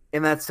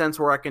in that sense,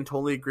 where I can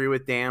totally agree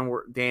with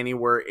Danny,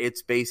 where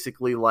it's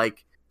basically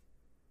like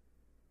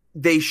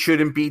they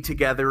shouldn't be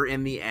together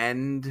in the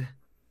end.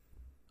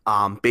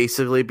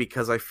 Basically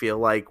because I feel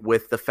like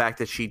with the fact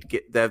that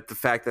the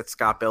fact that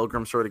Scott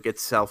Pilgrim sort of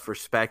gets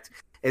self-respect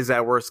is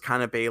that where it's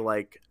kind of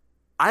like,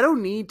 I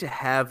don't need to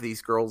have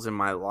these girls in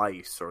my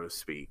life, so to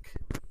speak.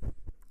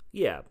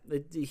 Yeah,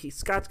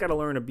 Scott's got to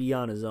learn to be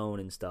on his own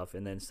and stuff,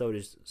 and then so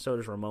does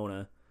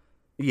Ramona.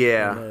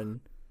 Yeah. And then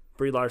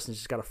Brie Larson's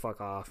just got to fuck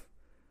off.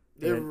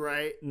 You're And-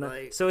 right. No,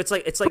 Like, so it's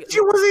like But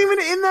she wasn't even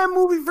in that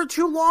movie for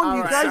too long. You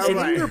All right, guys all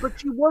right. hate her, but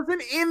she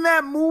wasn't in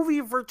that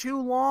movie for too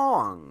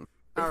long.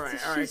 all right,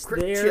 it's all right. just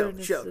there, Chill, and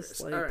it's chill. just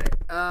Chris. like- All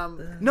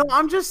right. No,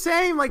 I'm just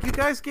saying, like, you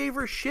guys gave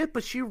her shit,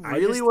 but she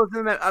really just-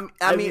 wasn't that.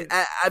 I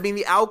mean,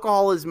 the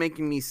alcohol is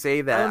making me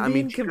say that. I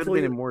mean, she could have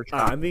been in more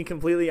shots. I'm being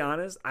completely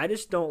honest. I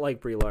just don't like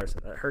Brie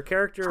Larson. Her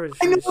character is.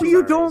 I know she's you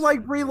alright, don't it's like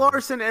fine. Brie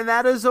Larson, and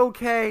that is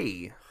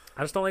okay.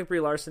 I just don't like Brie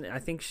Larson. I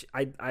think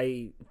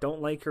I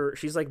don't like her.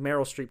 She's like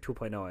Meryl Streep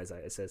 2.0, as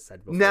I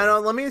said before. No,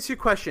 let me ask you a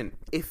question.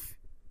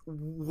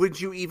 Would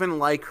you even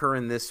like her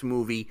in this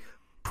movie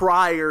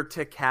prior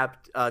to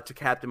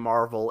Captain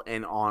Marvel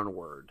and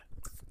onward?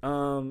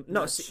 No.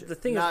 Not See, sure. the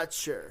thing Not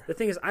sure.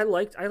 is, I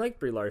liked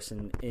Brie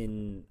Larson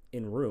in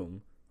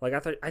Room. Like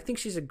I think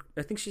she's a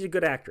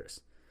good actress.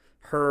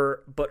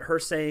 But her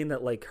saying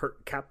that like her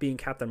being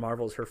Captain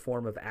Marvel is her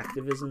form of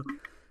activism.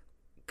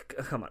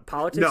 Come on,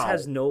 politics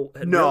has no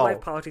real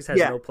life politics has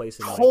no place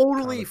in like,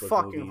 totally comic book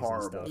fucking movies and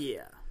horrible. stuff.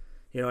 Yeah.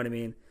 You know what I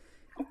mean?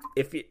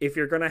 If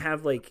you're gonna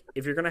have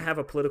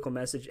a political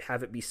message,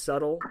 have it be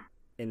subtle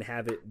and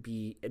have it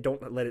be,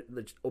 don't let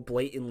it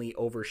blatantly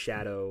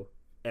overshadow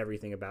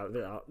everything about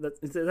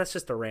it. That's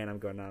just a rant I'm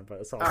going on,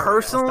 but it's all right.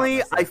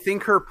 Personally, I'll stop I myself.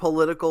 think her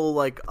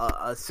political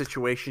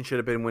situation should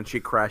have been when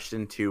she crashed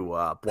into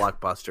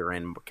Blockbuster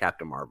and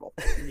Captain Marvel.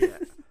 Yeah.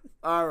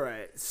 All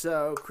right.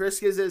 So Chris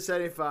gives it a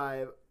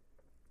 75.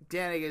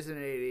 Danny gives it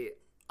an 80.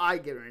 I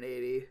give it an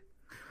 80.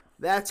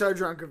 That's our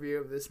drunk review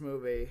of this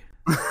movie.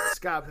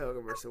 Scott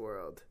Pilgrim vs. the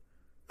World.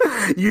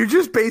 You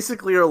just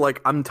basically are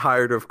like, I'm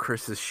tired of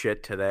Chris's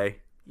shit today.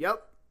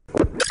 Yep.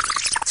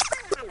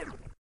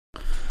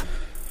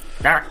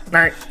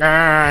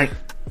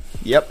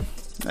 Yep.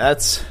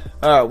 That's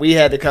we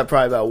had to cut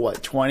probably about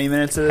what, 20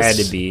 minutes of this?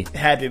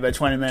 Had to be about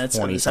 20 minutes of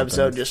 20 this something.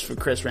 episode just for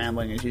Chris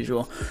rambling as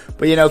usual.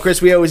 But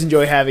Chris, we always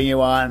enjoy having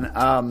you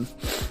on.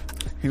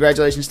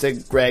 Congratulations to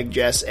Greg,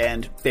 Jess,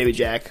 and Baby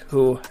Jack,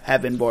 who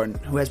has been born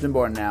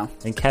now.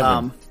 And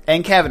Kevin.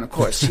 And Kevin, of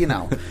course.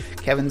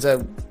 Kevin's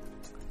a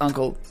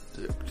uncle.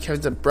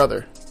 Kevin's a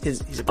brother.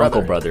 He's a brother.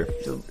 Uncle brother.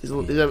 He's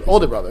an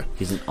older brother.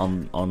 He's an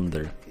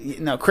under.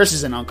 No, Chris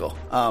is an uncle.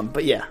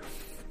 But yeah.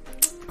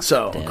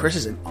 So Damn. Chris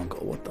is an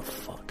uncle. What the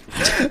fuck?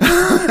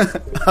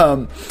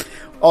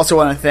 Also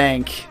want to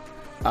thank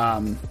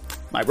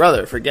my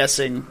brother for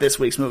guessing this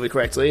week's movie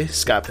correctly,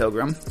 Scott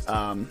Pilgrim.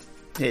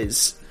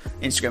 His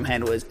Instagram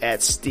handle is at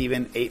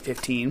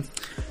Steven815.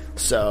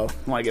 So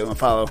want to give him a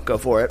follow? Go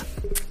for it.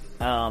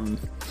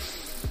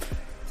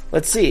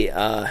 Let's see.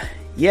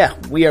 Yeah,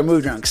 we are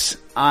Movie Drunks.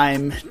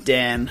 I'm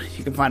Dan.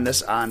 You can find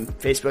us on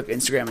Facebook,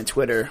 Instagram, and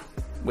Twitter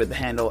with the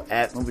handle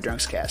at Movie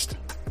Drunks Cast.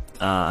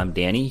 I'm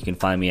Danny. You can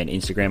find me on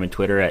Instagram and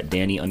Twitter at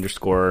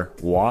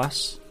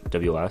Danny_Was,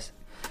 WS.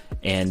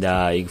 And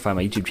you can find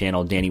my YouTube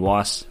channel, Danny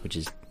Was, which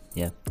is,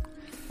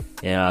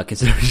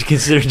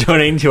 consider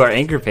donating to our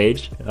Anchor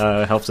page.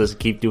 Helps us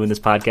keep doing this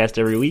podcast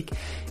every week.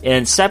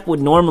 And Sepp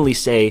would normally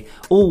say,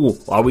 "Oh,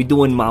 are we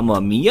doing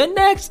Mamma Mia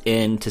next?"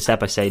 And to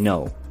Sepp, I say,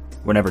 "No,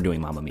 we're never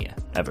doing Mamma Mia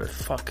ever.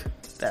 Fuck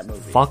that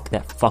movie. Fuck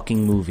that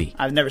fucking movie.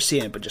 I've never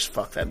seen it, but just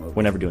fuck that movie.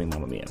 We're never doing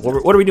Mamma Mia."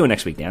 What are we doing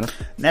next week, Dan?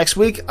 Next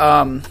week,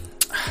 how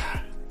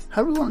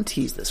do we want to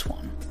tease this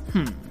one?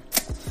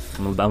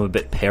 I'm a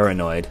bit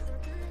paranoid.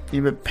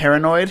 You're a bit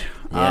paranoid?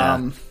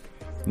 Yeah.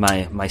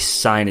 My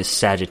sign is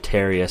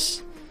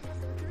Sagittarius.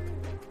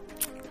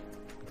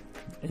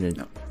 And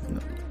then, No,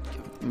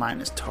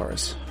 mine is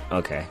Taurus.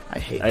 okay. I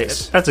hate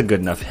this. That's a good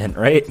enough hint,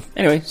 right?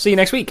 Anyway, see you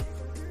next week.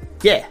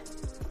 Yeah.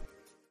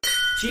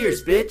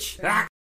 Cheers, bitch.